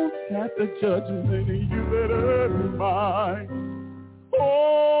account at the judgment. You better mind.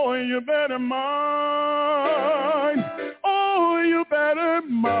 Oh, you better mind. Oh, you better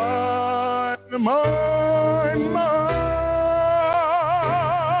mind.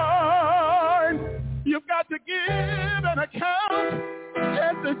 You've got to give an account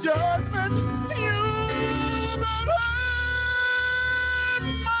at the judgment. You better mind.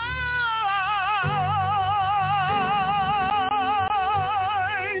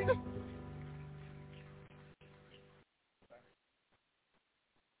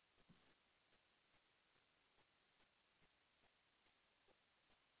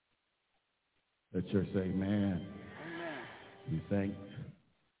 The church say, amen. We thank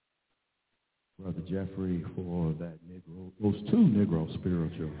Brother Jeffrey for that Negro, those two Negro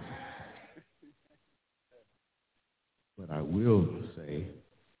spirituals. But I will say,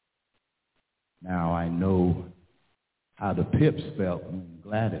 now I know how the Pips felt when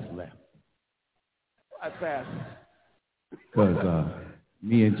Gladys left. Why fast? Because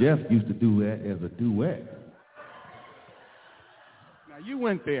me and Jeff used to do that as a duet. Now you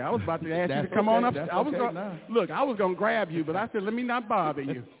went there. I was about to ask you to come on up. I was going to grab you, but I said, let me not bother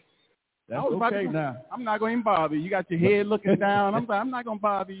you. That's okay now. I'm not going to bother you. You got your head looking down. I'm not going to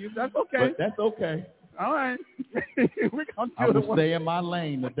bother you. That's okay. But that's okay. All right. I will stay in my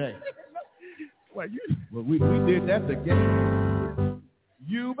lane today. Well, we did that together.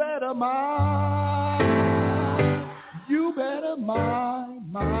 You better mind. You better mind.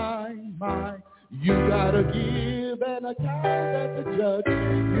 You got to give an account at the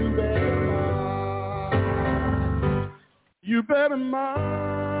judgment. You better mind.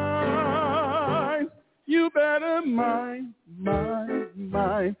 You better mind. You better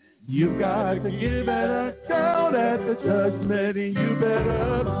mind. You got to give an account at the judgment, and you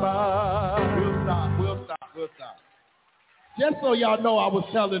better mind. We'll stop. Just so y'all know I was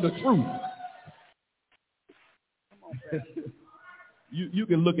telling the truth. Come on, you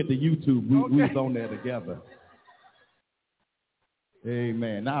can look at the YouTube. We was on there together.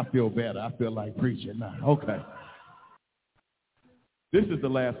 Amen. Now I feel better. I feel like preaching now. Okay. This is the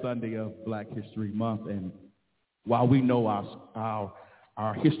last Sunday of Black History Month, and while we know our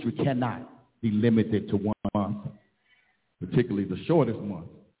history cannot be limited to 1 month, particularly the shortest month,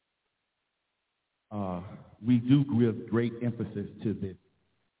 we do give great emphasis to this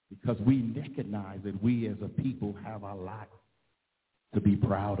because we recognize that we as a people have a lot to be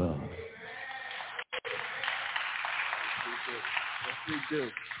proud of. Yes, we do.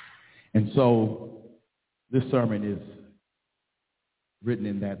 And so this sermon is written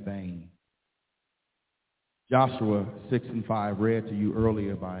in that vein. Joshua 6:5, read to you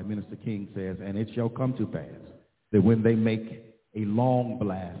earlier by Minister King, says, and it shall come to pass that when they make a long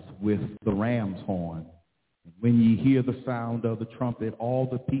blast with the ram's horn, and when ye hear the sound of the trumpet, all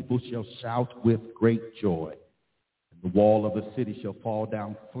the people shall shout with great joy. And the wall of the city shall fall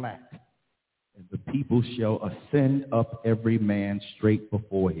down flat, and the people shall ascend up every man straight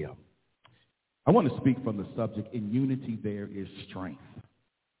before him. I want to speak from the subject, in unity there is strength.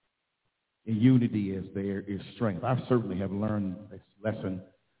 In unity as there is strength. I certainly have learned this lesson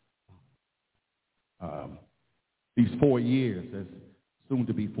these 4 years, as soon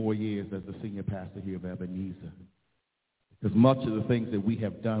to be 4 years as the senior pastor here of Ebenezer. Because much of the things that we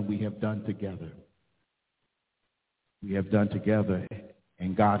have done together. We have done together,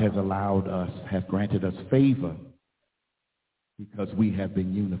 and God has allowed us, has granted us favor because we have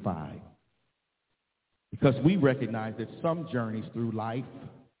been unified. Because we recognize that some journeys through life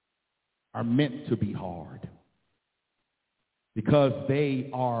are meant to be hard because they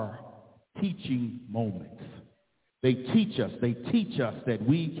are teaching moments. They teach us that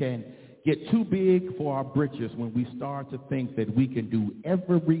we can get too big for our britches when we start to think that we can do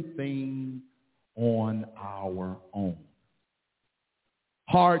everything on our own.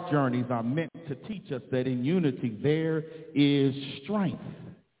 Hard journeys are meant to teach us that in unity there is strength.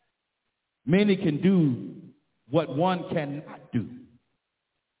 Many can do what one cannot do.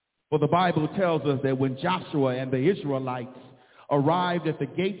 For the Bible tells us that when Joshua and the Israelites arrived at the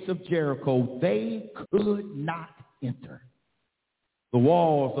gates of Jericho, they could not enter. The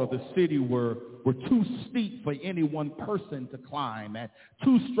walls of the city were too steep for any one person to climb and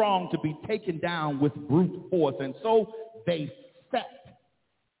too strong to be taken down with brute force, and so they fell.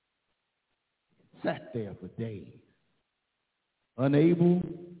 sat there for days, unable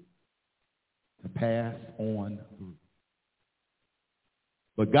to pass on through.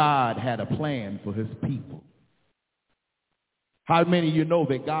 But God had a plan for his people. How many of you know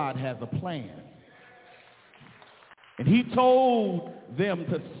that God has a plan? And he told them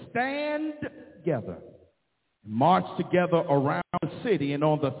to stand together, march together around the city. And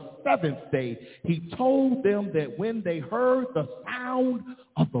on the seventh day, he told them that when they heard the sound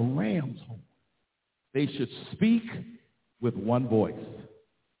of the ram's horn, they should speak with one voice.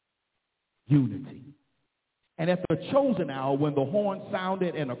 Unity. And at the chosen hour, when the horn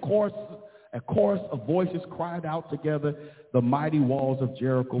sounded and a chorus of voices cried out together, the mighty walls of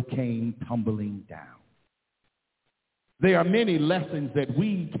Jericho came tumbling down. There are many lessons that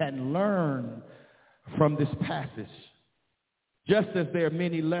we can learn from this passage, just as there are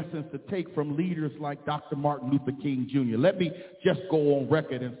many lessons to take from leaders like Dr. Martin Luther King Jr. Let me just go on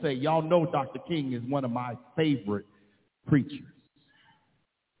record and say, y'all know Dr. King is one of my favorite preachers.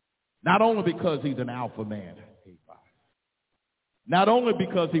 Not only because he's an alpha man, not only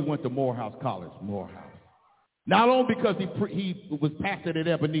because he went to Morehouse College, Morehouse, not only because he was pastored at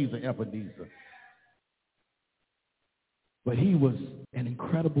Ebenezer, but he was an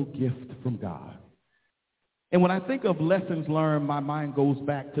incredible gift from God. And when I think of lessons learned, my mind goes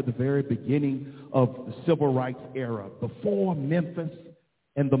back to the very beginning of the civil rights era, before Memphis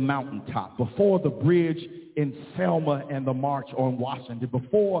and the mountaintop, before the bridge in Selma and the March on Washington,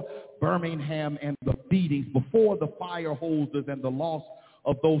 before Birmingham and the beatings, before the fire hoses and the loss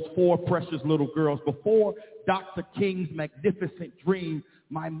of those 4 precious little girls, before Dr. King's magnificent dream,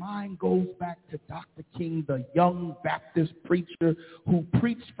 my mind goes back to Dr. King, the young Baptist preacher who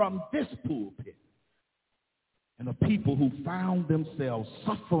preached from this pulpit, and the people who found themselves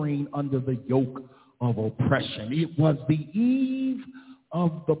suffering under the yoke of oppression. It was the eve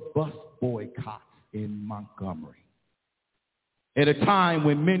of the bus boycotts in Montgomery, at a time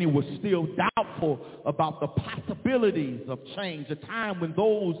when many were still doubtful about the possibilities of change, a time when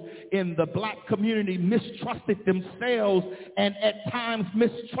those in the black community mistrusted themselves and at times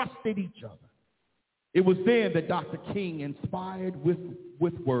mistrusted each other. It was then that Dr. King inspired with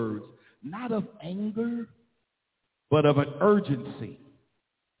words, not of anger, but of an urgency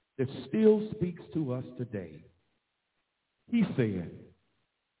that still speaks to us today. He said,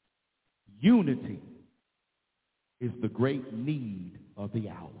 unity is the great need of the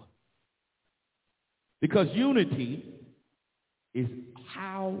hour. Because unity is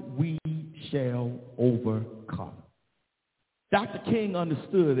how we shall overcome. Dr. King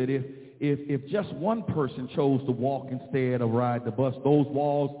understood that if just one person chose to walk instead of ride the bus, those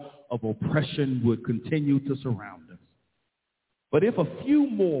walls of oppression would continue to surround us. But if a few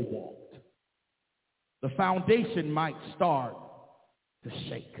more walked, the foundation might start to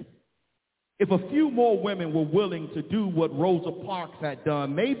shake. If a few more women were willing to do what Rosa Parks had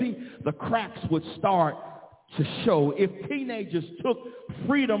done, maybe the cracks would start to show. If teenagers took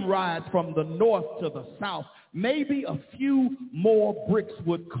freedom rides from the north to the south, maybe a few more bricks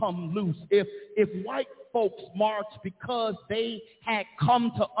would come loose. If white folks marched because they had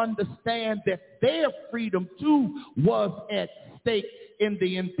come to understand that their freedom too was at stake in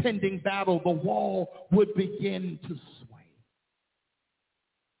the impending battle, the wall would begin to sway.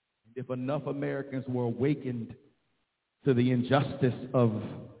 If enough Americans were awakened to the injustice,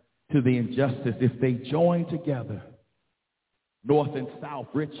 if they joined together, North and South,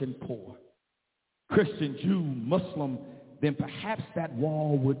 rich and poor, Christian, Jew, Muslim, then perhaps that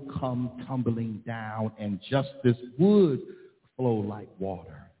wall would come tumbling down and justice would flow like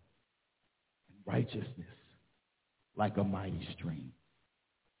water and righteousness like a mighty stream.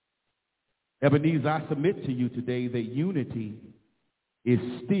 Ebenezer, I submit to you today that unity is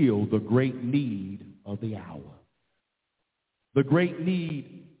still the great need of the hour. The great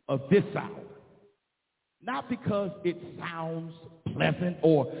need of this hour. Not because it sounds pleasant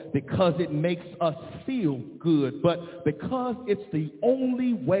or because it makes us feel good, but because it's the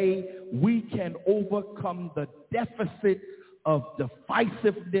only way we can overcome the deficit of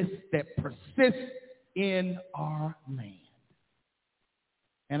divisiveness that persists in our land.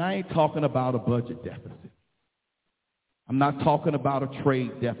 And I ain't talking about a budget deficit. I'm not talking about a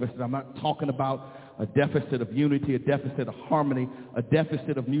trade deficit. I'm not talking about a deficit of unity, a deficit of harmony, a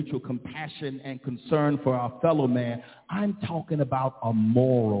deficit of mutual compassion and concern for our fellow man. I'm talking about a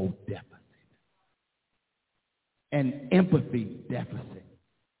moral deficit, an empathy deficit.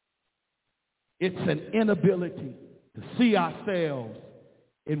 It's an inability to see ourselves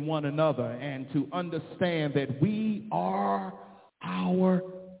in one another and to understand that we are our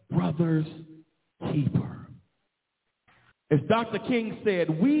brother's keeper. As Dr. King said,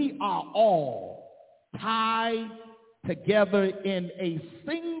 we are all tied together in a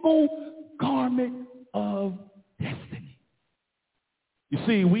single garment of destiny. You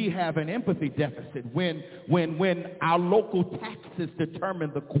see, we have an empathy deficit when our local taxes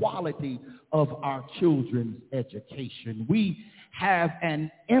determine the quality of our children's education. We have an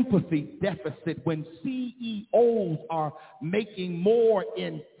empathy deficit when CEOs are making more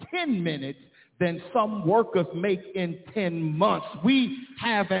in 10 minutes than some workers make in 10 months. We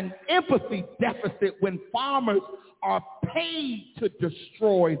have an empathy deficit when farmers are paid to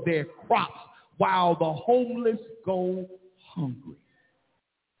destroy their crops while the homeless go hungry.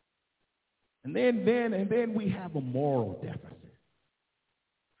 And then we have a moral deficit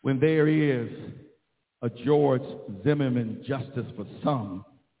when there is a George Zimmerman justice for some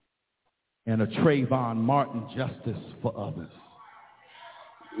and a Trayvon Martin justice for others.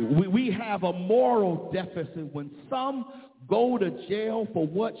 We have a moral deficit when some go to jail for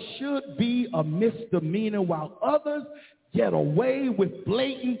what should be a misdemeanor while others get away with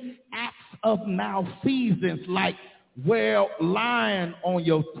blatant acts of malfeasance like, well, lying on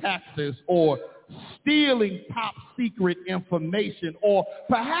your taxes or stealing top secret information or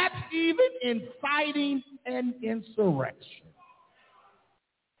perhaps even inciting an insurrection.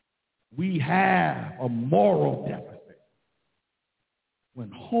 We have a moral deficit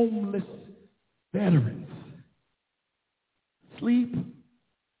when homeless veterans sleep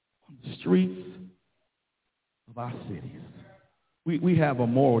on the streets of our cities. We have a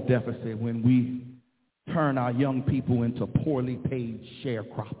moral deficit when we turn our young people into poorly paid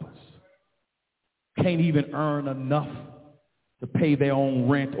sharecroppers. Can't even earn enough to pay their own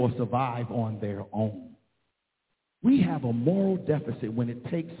rent or survive on their own. We have a moral deficit when it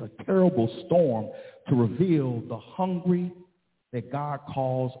takes a terrible storm to reveal the hungry that God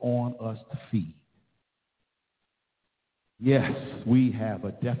calls on us to feed. Yes, we have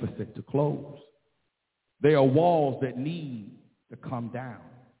a deficit to close. There are walls that need to come down.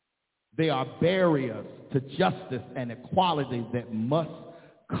 There are barriers to justice and equality that must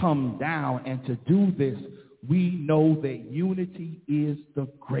come down. And to do this, we know that unity is the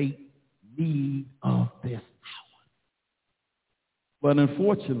great need of this hour. But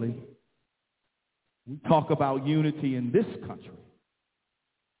unfortunately, we talk about unity in this country.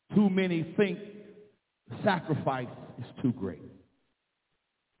 Too many think the sacrifice is too great.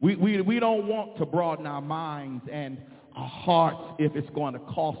 We don't want to broaden our minds and our hearts if it's going to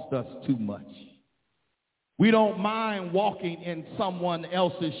cost us too much. We don't mind walking in someone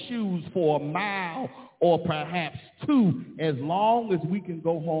else's shoes for a mile or perhaps two, as long as we can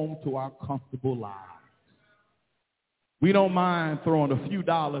go home to our comfortable lives. We don't mind throwing a few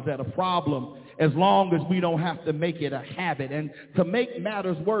dollars at a problem as long as we don't have to make it a habit. And to make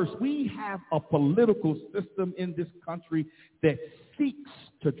matters worse, we have a political system in this country that seeks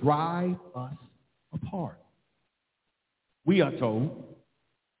to drive us apart. We are told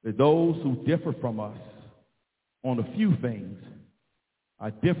that those who differ from us on a few things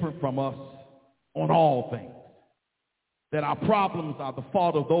are different from us on all things. That our problems are the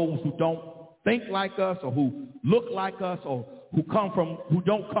fault of those who don't think like us or who look like us or who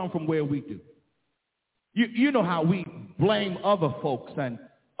don't come from where we do. You know how we blame other folks and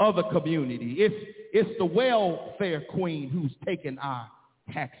other community. It's the welfare queen who's taking our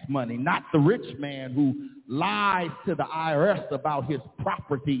tax money, not the rich man who lies to the IRS about his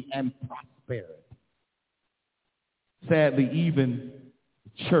property and prosperity. Sadly, even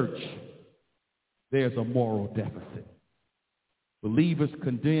the church, there's a moral deficit. Believers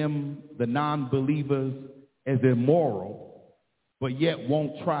condemn the non-believers as immoral, but yet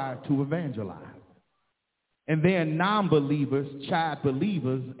won't try to evangelize. And then non-believers chide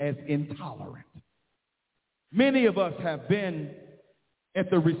believers as intolerant. Many of us have been at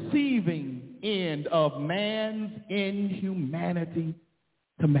the receiving end of man's inhumanity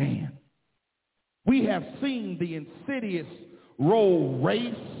to man. We have seen the insidious role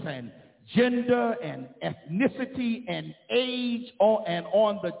race and gender and ethnicity and age and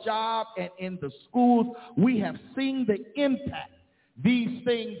on the job and in the schools. We have seen the impact these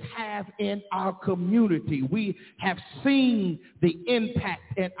things have in our community. We have seen the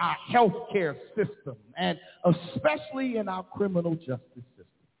impact in our healthcare system and especially in our criminal justice system.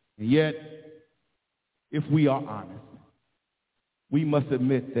 And yet, if we are honest, we must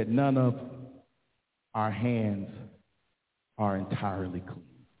admit that none of our hands are entirely clean.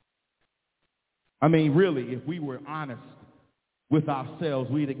 I mean, really, if we were honest with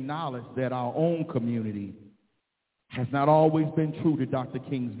ourselves, we'd acknowledge that our own community has not always been true to Dr.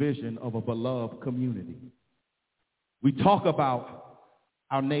 King's vision of a beloved community. We talk about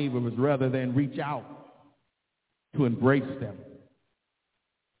our neighbors rather than reach out to embrace them.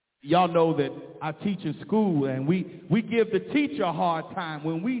 Y'all know that I teach in school, and we give the teacher a hard time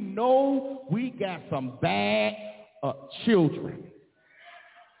when we know we got some bad children.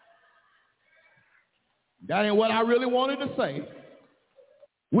 That ain't what I really wanted to say.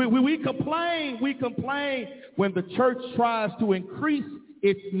 We complain when the church tries to increase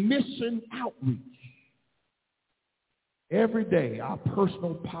its mission outreach. Every day, our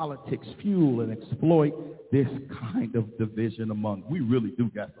personal politics fuel and exploit this kind of division among. We really do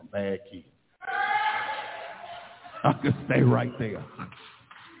got some bad kids. I could stay right there.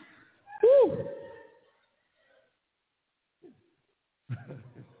 Woo.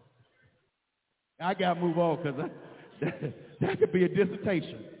 I got to move on because that could be a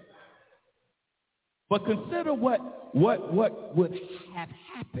dissertation. But consider what would have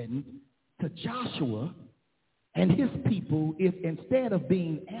happened to Joshua and his people if instead of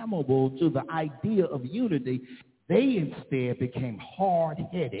being amenable to the idea of unity, they instead became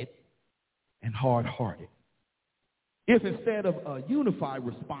hard-headed and hard-hearted. If instead of a unified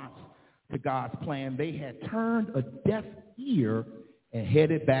response to God's plan, they had turned a deaf ear and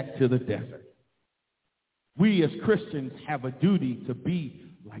headed back to the desert. We as Christians have a duty to be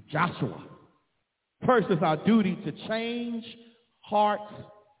like Joshua. First, it's our duty to change hearts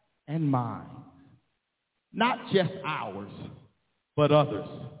and minds. Not just ours, but others.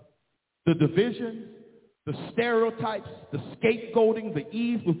 The division, the stereotypes, the scapegoating, the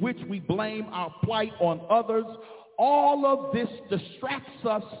ease with which we blame our plight on others, all of this distracts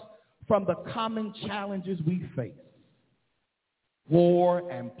us from the common challenges we face. War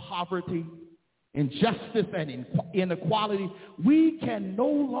and poverty, injustice and inequality. We can no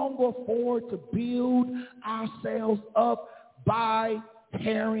longer afford to build ourselves up by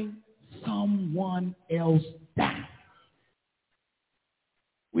tearing someone else down.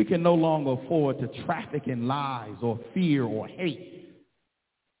 We can no longer afford to traffic in lies or fear or hate.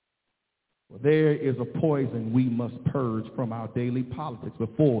 Well, there is a poison we must purge from our daily politics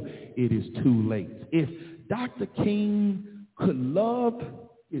before it is too late. If Dr. King could love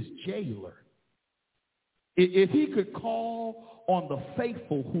his jailer, if he could call on the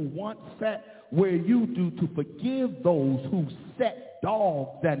faithful who once sat where you do to forgive those who set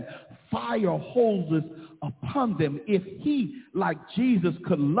dogs and fire hoses upon them, if he, like Jesus,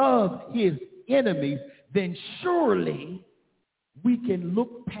 could love his enemies, then surely we can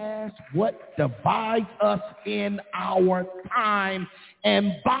look past what divides us in our time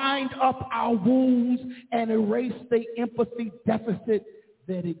and bind up our wounds and erase the empathy deficit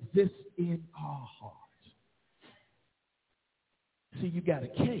that exists in our hearts. See, you got to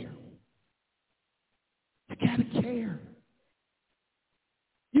care. You got to care.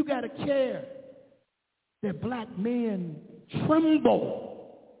 You got to care that black men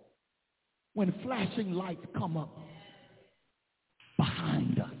tremble when flashing lights come up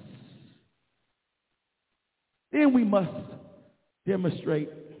behind us. Then we must demonstrate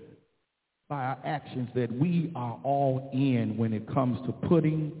by our actions that we are all in when it comes to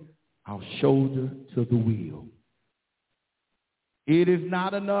putting our shoulder to the wheel. It is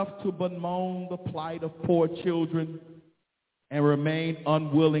not enough to bemoan the plight of poor children and remain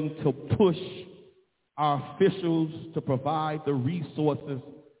unwilling to push our officials to provide the resources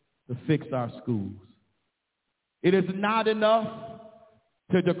to fix our schools. It is not enough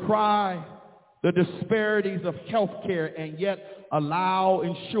to decry the disparities of health care and yet allow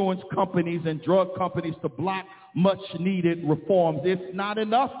insurance companies and drug companies to block much-needed reforms. It's not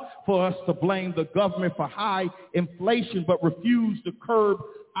enough for us to blame the government for high inflation but refuse to curb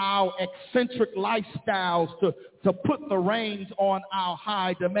our eccentric lifestyles, to put the reins on our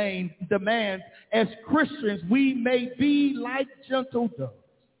high demands. As Christians, we may be like gentle doves,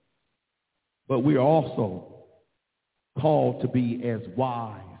 but we are also called to be as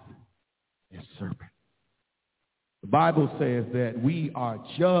wise as serpents. The Bible says that we are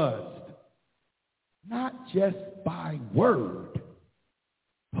judged not just by word,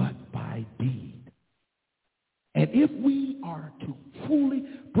 but by deed. And if we are to truly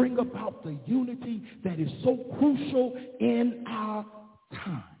bring about the unity that is so crucial in our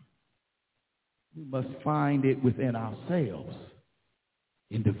time, we must find it within ourselves,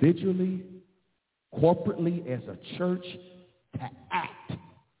 individually, corporately, as a church, to act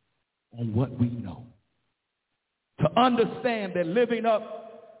on what we know. To understand that living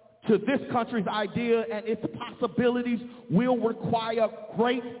up to this country's idea and its possibilities will require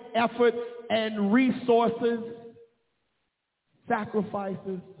great effort and resources,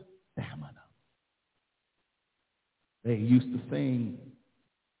 sacrifices, stamina. They used to sing,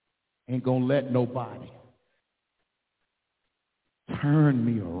 ain't gonna let nobody turn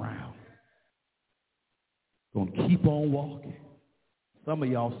me around. Gonna keep on walking Some of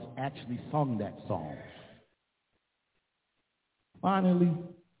y'all actually sung that song. Finally,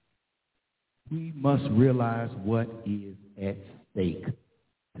 we must realize what is at stake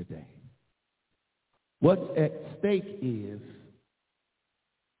today. What's at stake is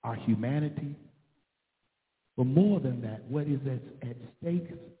our humanity, but more than that, what is at stake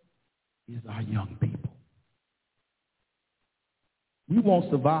is our young people. We won't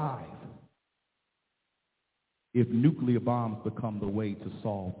survive if nuclear bombs become the way to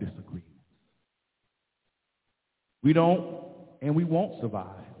solve disagreements. We don't and we won't survive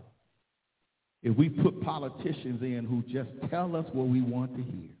if we put politicians in who just tell us what we want to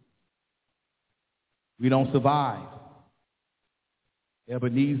hear. We don't survive,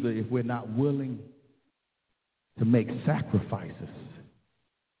 Ebenezer, if we're not willing to make sacrifices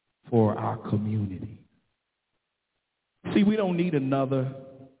for our community. See, we don't need another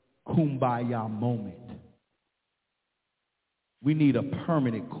kumbaya moment. We need a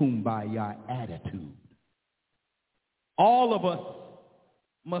permanent kumbaya attitude. All of us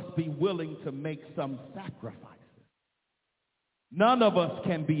must be willing to make some sacrifices. None of us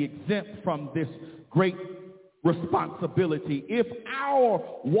can be exempt from this great responsibility if our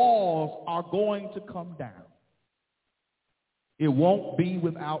walls are going to come down. It won't be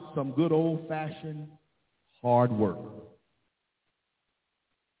without some good old-fashioned hard work.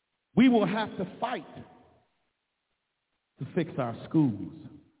 We will have to fight to fix our schools,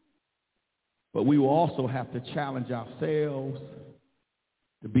 but we will also have to challenge ourselves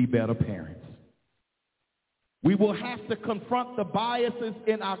to be better parents. We will have to confront the biases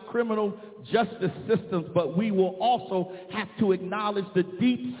in our criminal justice systems, but we will also have to acknowledge the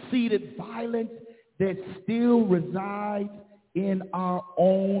deep-seated violence that still resides in our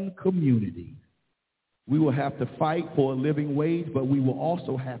own community. We will have to fight for a living wage, but we will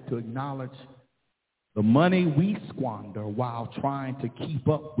also have to acknowledge the money we squander while trying to keep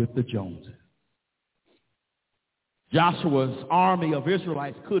up with the Joneses. Joshua's army of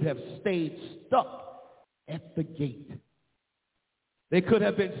Israelites could have stayed stuck at the gate. They could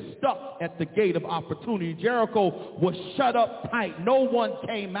have been stuck at the gate of opportunity. Jericho was shut up tight. No one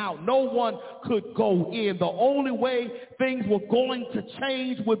came out. No one could go in. The only way things were going to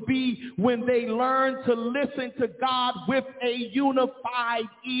change would be when they learned to listen to God with a unified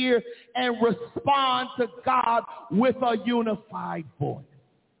ear and respond to God with a unified voice.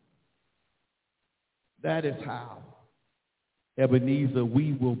 That is how, Ebenezer,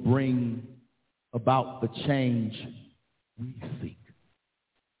 we will bring about the change we seek.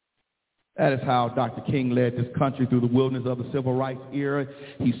 That is how Dr. King led this country through the wilderness of the civil rights era.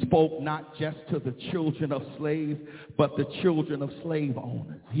 He spoke not just to the children of slaves, but the children of slave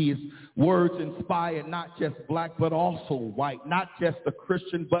owners. His words inspired not just black, but also white, not just the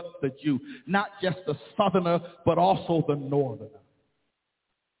Christian, but the Jew, not just the Southerner, but also the Northerner.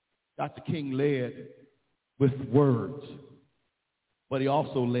 Dr. King led with words, but he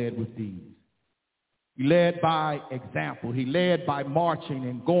also led with deeds. He led by example. He led by marching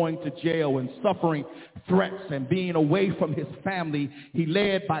and going to jail and suffering threats and being away from his family. He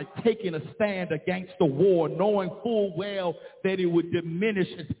led by taking a stand against the war, knowing full well that it would diminish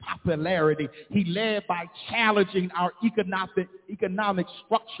his popularity. He led by challenging our economic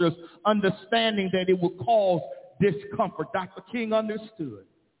structures, understanding that it would cause discomfort. Dr. King understood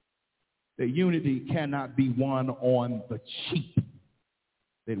that unity cannot be won on the cheap,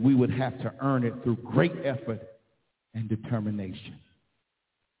 that we would have to earn it through great effort and determination.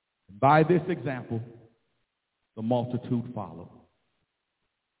 And by this example, the multitude followed.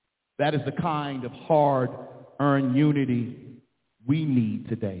 That is the kind of hard-earned unity we need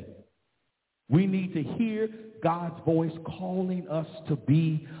today. We need to hear God's voice calling us to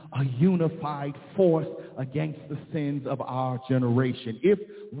be a unified force against the sins of our generation. If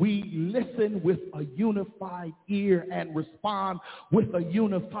we listen with a unified ear and respond with a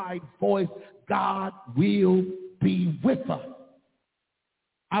unified voice, God will be with us.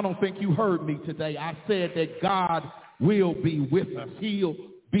 I don't think you heard me today. I said that God will be with us. He'll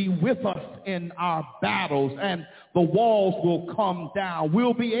be with us in our battles, and the walls will come down.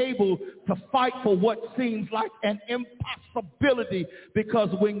 We'll be able to fight for what seems like an impossibility, because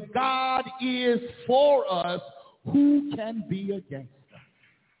when God is for us, who can be against us?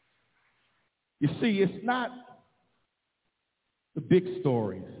 You see, it's not the big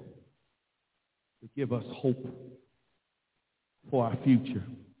stories that give us hope for our future.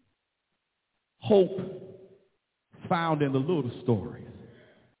 Hope found in the little stories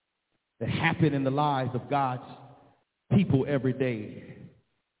that happen in the lives of God's people every day.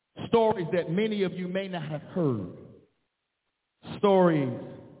 Stories that many of you may not have heard. Stories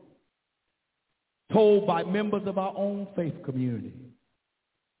told by members of our own faith community.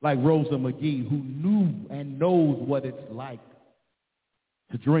 like Rosa McGee, who knew and knows what it's like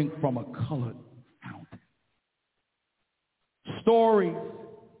to drink from a colored fountain. Stories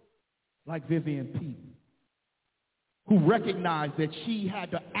like Vivian Peete, who recognized that she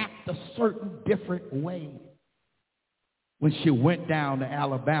had to act a certain different way when she went down to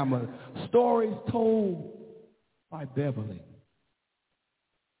Alabama. Stories told by Beverly,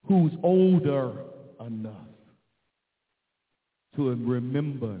 who's older enough to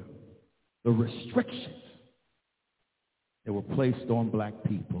remember the restrictions that were placed on black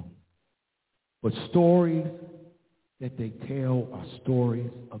people. But stories that they tell are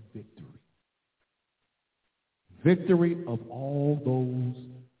stories of victory. Victory of all those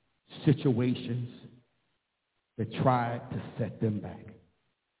situations that tried to set them back.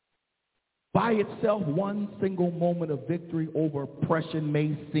 By itself, one single moment of victory over oppression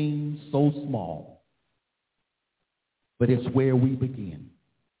may seem so small, but it's where we begin.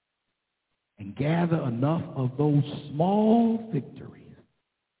 And gather enough of those small victories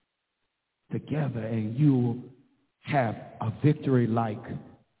together, and you'll have a victory like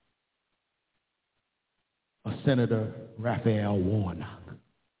a Senator Raphael Warnock,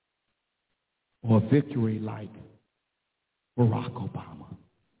 or a victory like Barack Obama.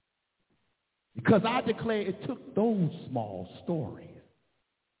 Because I declare it took those small stories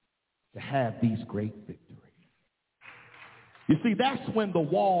to have these great victories. You see, that's when the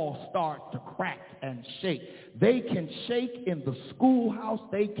walls start to crack and shake. They can shake in the schoolhouse,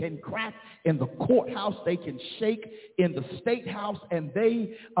 they can crack in the courthouse, they can shake in the state house, and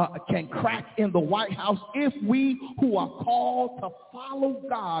they can crack in the White House if we who are called to follow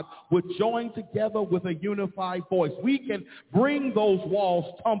God would join together with a unified voice. We can bring those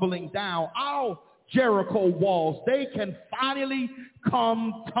walls tumbling down. Our Jericho walls, they can finally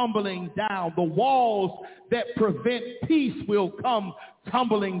come tumbling down. The walls that prevent peace will come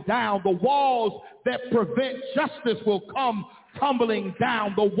tumbling down. The walls that prevent justice will come tumbling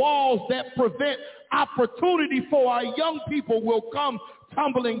down. The walls that prevent opportunity for our young people will come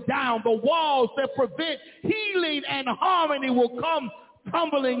tumbling down. The walls that prevent healing and harmony will come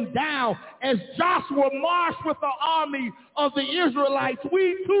tumbling down. As Joshua marched with the army of the Israelites,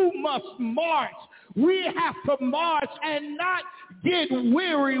 we too must march. We have to march and not get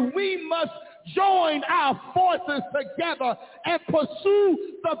weary. We must join our forces together and pursue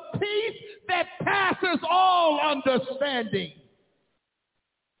the peace that passes all understanding.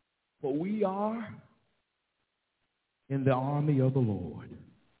 For we are in the army of the Lord.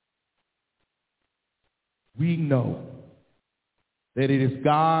 We know that it is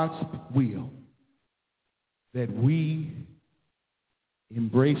God's will that we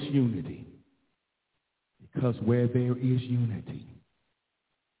embrace unity. Because where there is unity,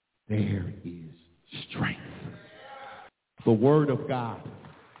 there is strength. The word of God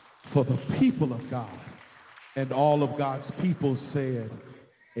for the people of God. And all of God's people said,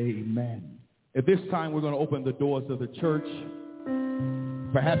 amen. At this time, we're going to open the doors of the church.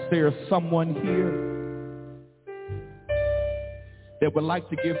 Perhaps there is someone here that would like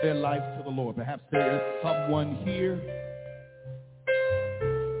to give their life to the Lord. Perhaps there is someone here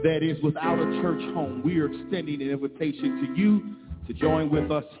that is without a church home. We are extending an invitation to you to join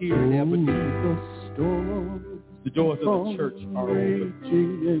with us here in Ebenezer. The doors of the church are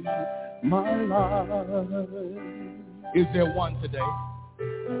open. My life. Is there one today?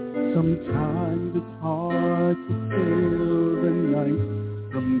 Sometimes it's hard to tell the night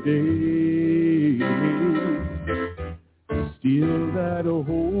from day. Still that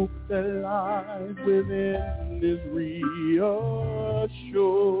hope that lies within is reassured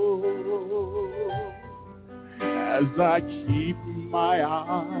as I keep my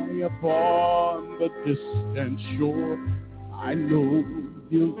eye upon the distant shore. I know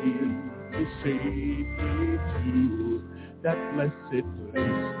He'll lead to safety to that blessed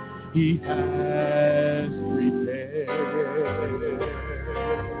place He has prepared.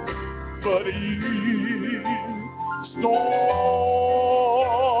 But storms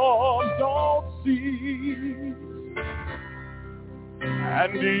don't cease,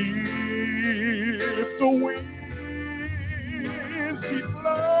 and if the winds keep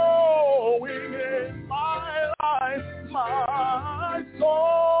blowing in my life, my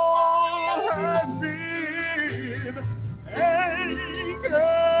soul has been anchored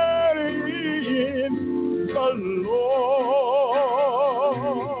in the Lord,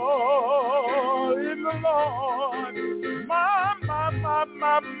 in the Lord.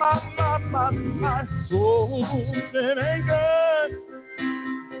 My soul been anchored.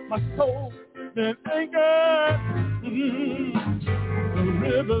 My soul been anchored. The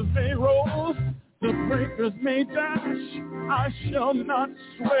rivers they roll, the breakers may dash, I shall not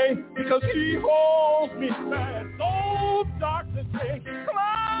sway, because he holds me fast. Oh, darkness may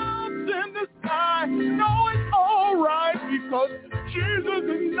clouds in the sky, no, it's all right, because Jesus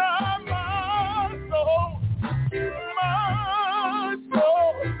is not my soul, my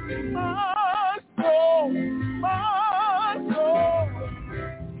soul, my soul, my soul,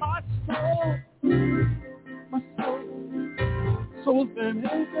 my soul, my soul, soul's been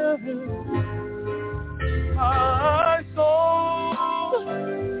anchored. My soul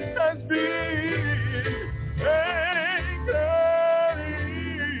has been anchored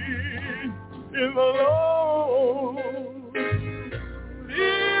in the Lord,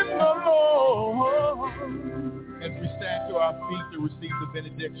 in the Lord. As we stand to our feet to receive the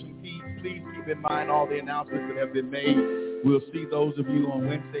benediction, please keep in mind all the announcements that have been made. We'll see those of you on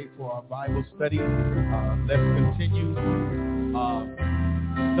Wednesday for our Bible study. Let's continue.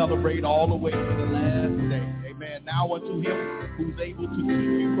 Celebrate all the way to the last day. Amen. Now unto him who's able to keep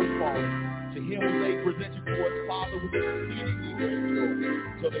you from falling, to him who they present you before his Father with exceedingly great joy,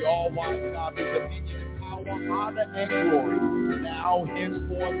 to the all-wise God with dominion and power, honor, and glory, now,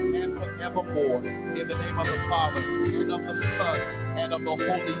 henceforth, and forevermore. In the name of the Father, and of the Son, and of the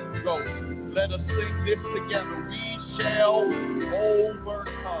Holy Ghost. Let us sing this together. We shall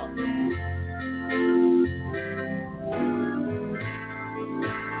overcome.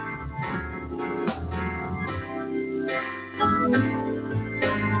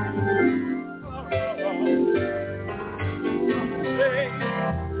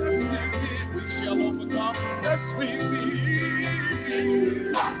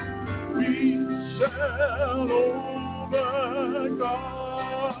 We shall overcome.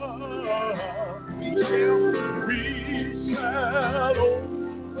 Yes, we shall overcome.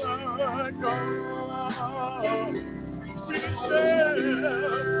 We shall overcome. We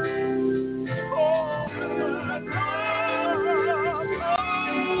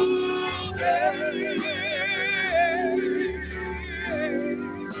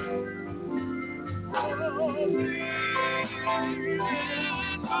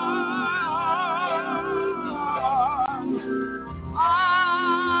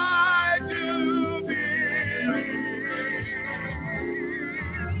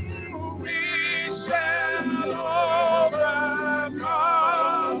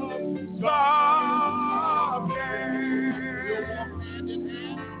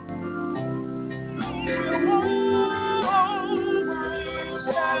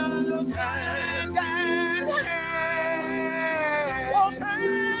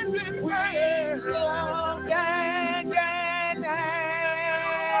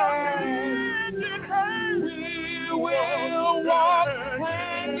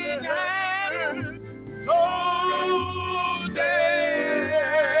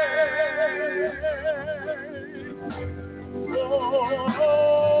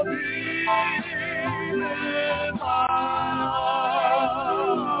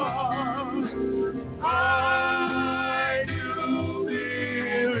I do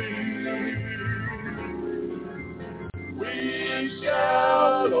believe we shall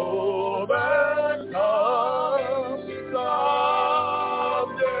overcome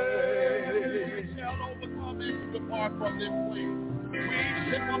from this place. We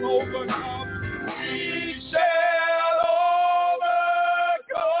shall overcome. We shall overcome.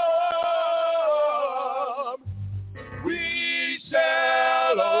 We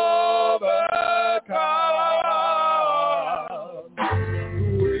shall overcome.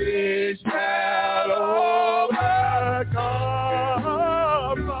 We shall overcome.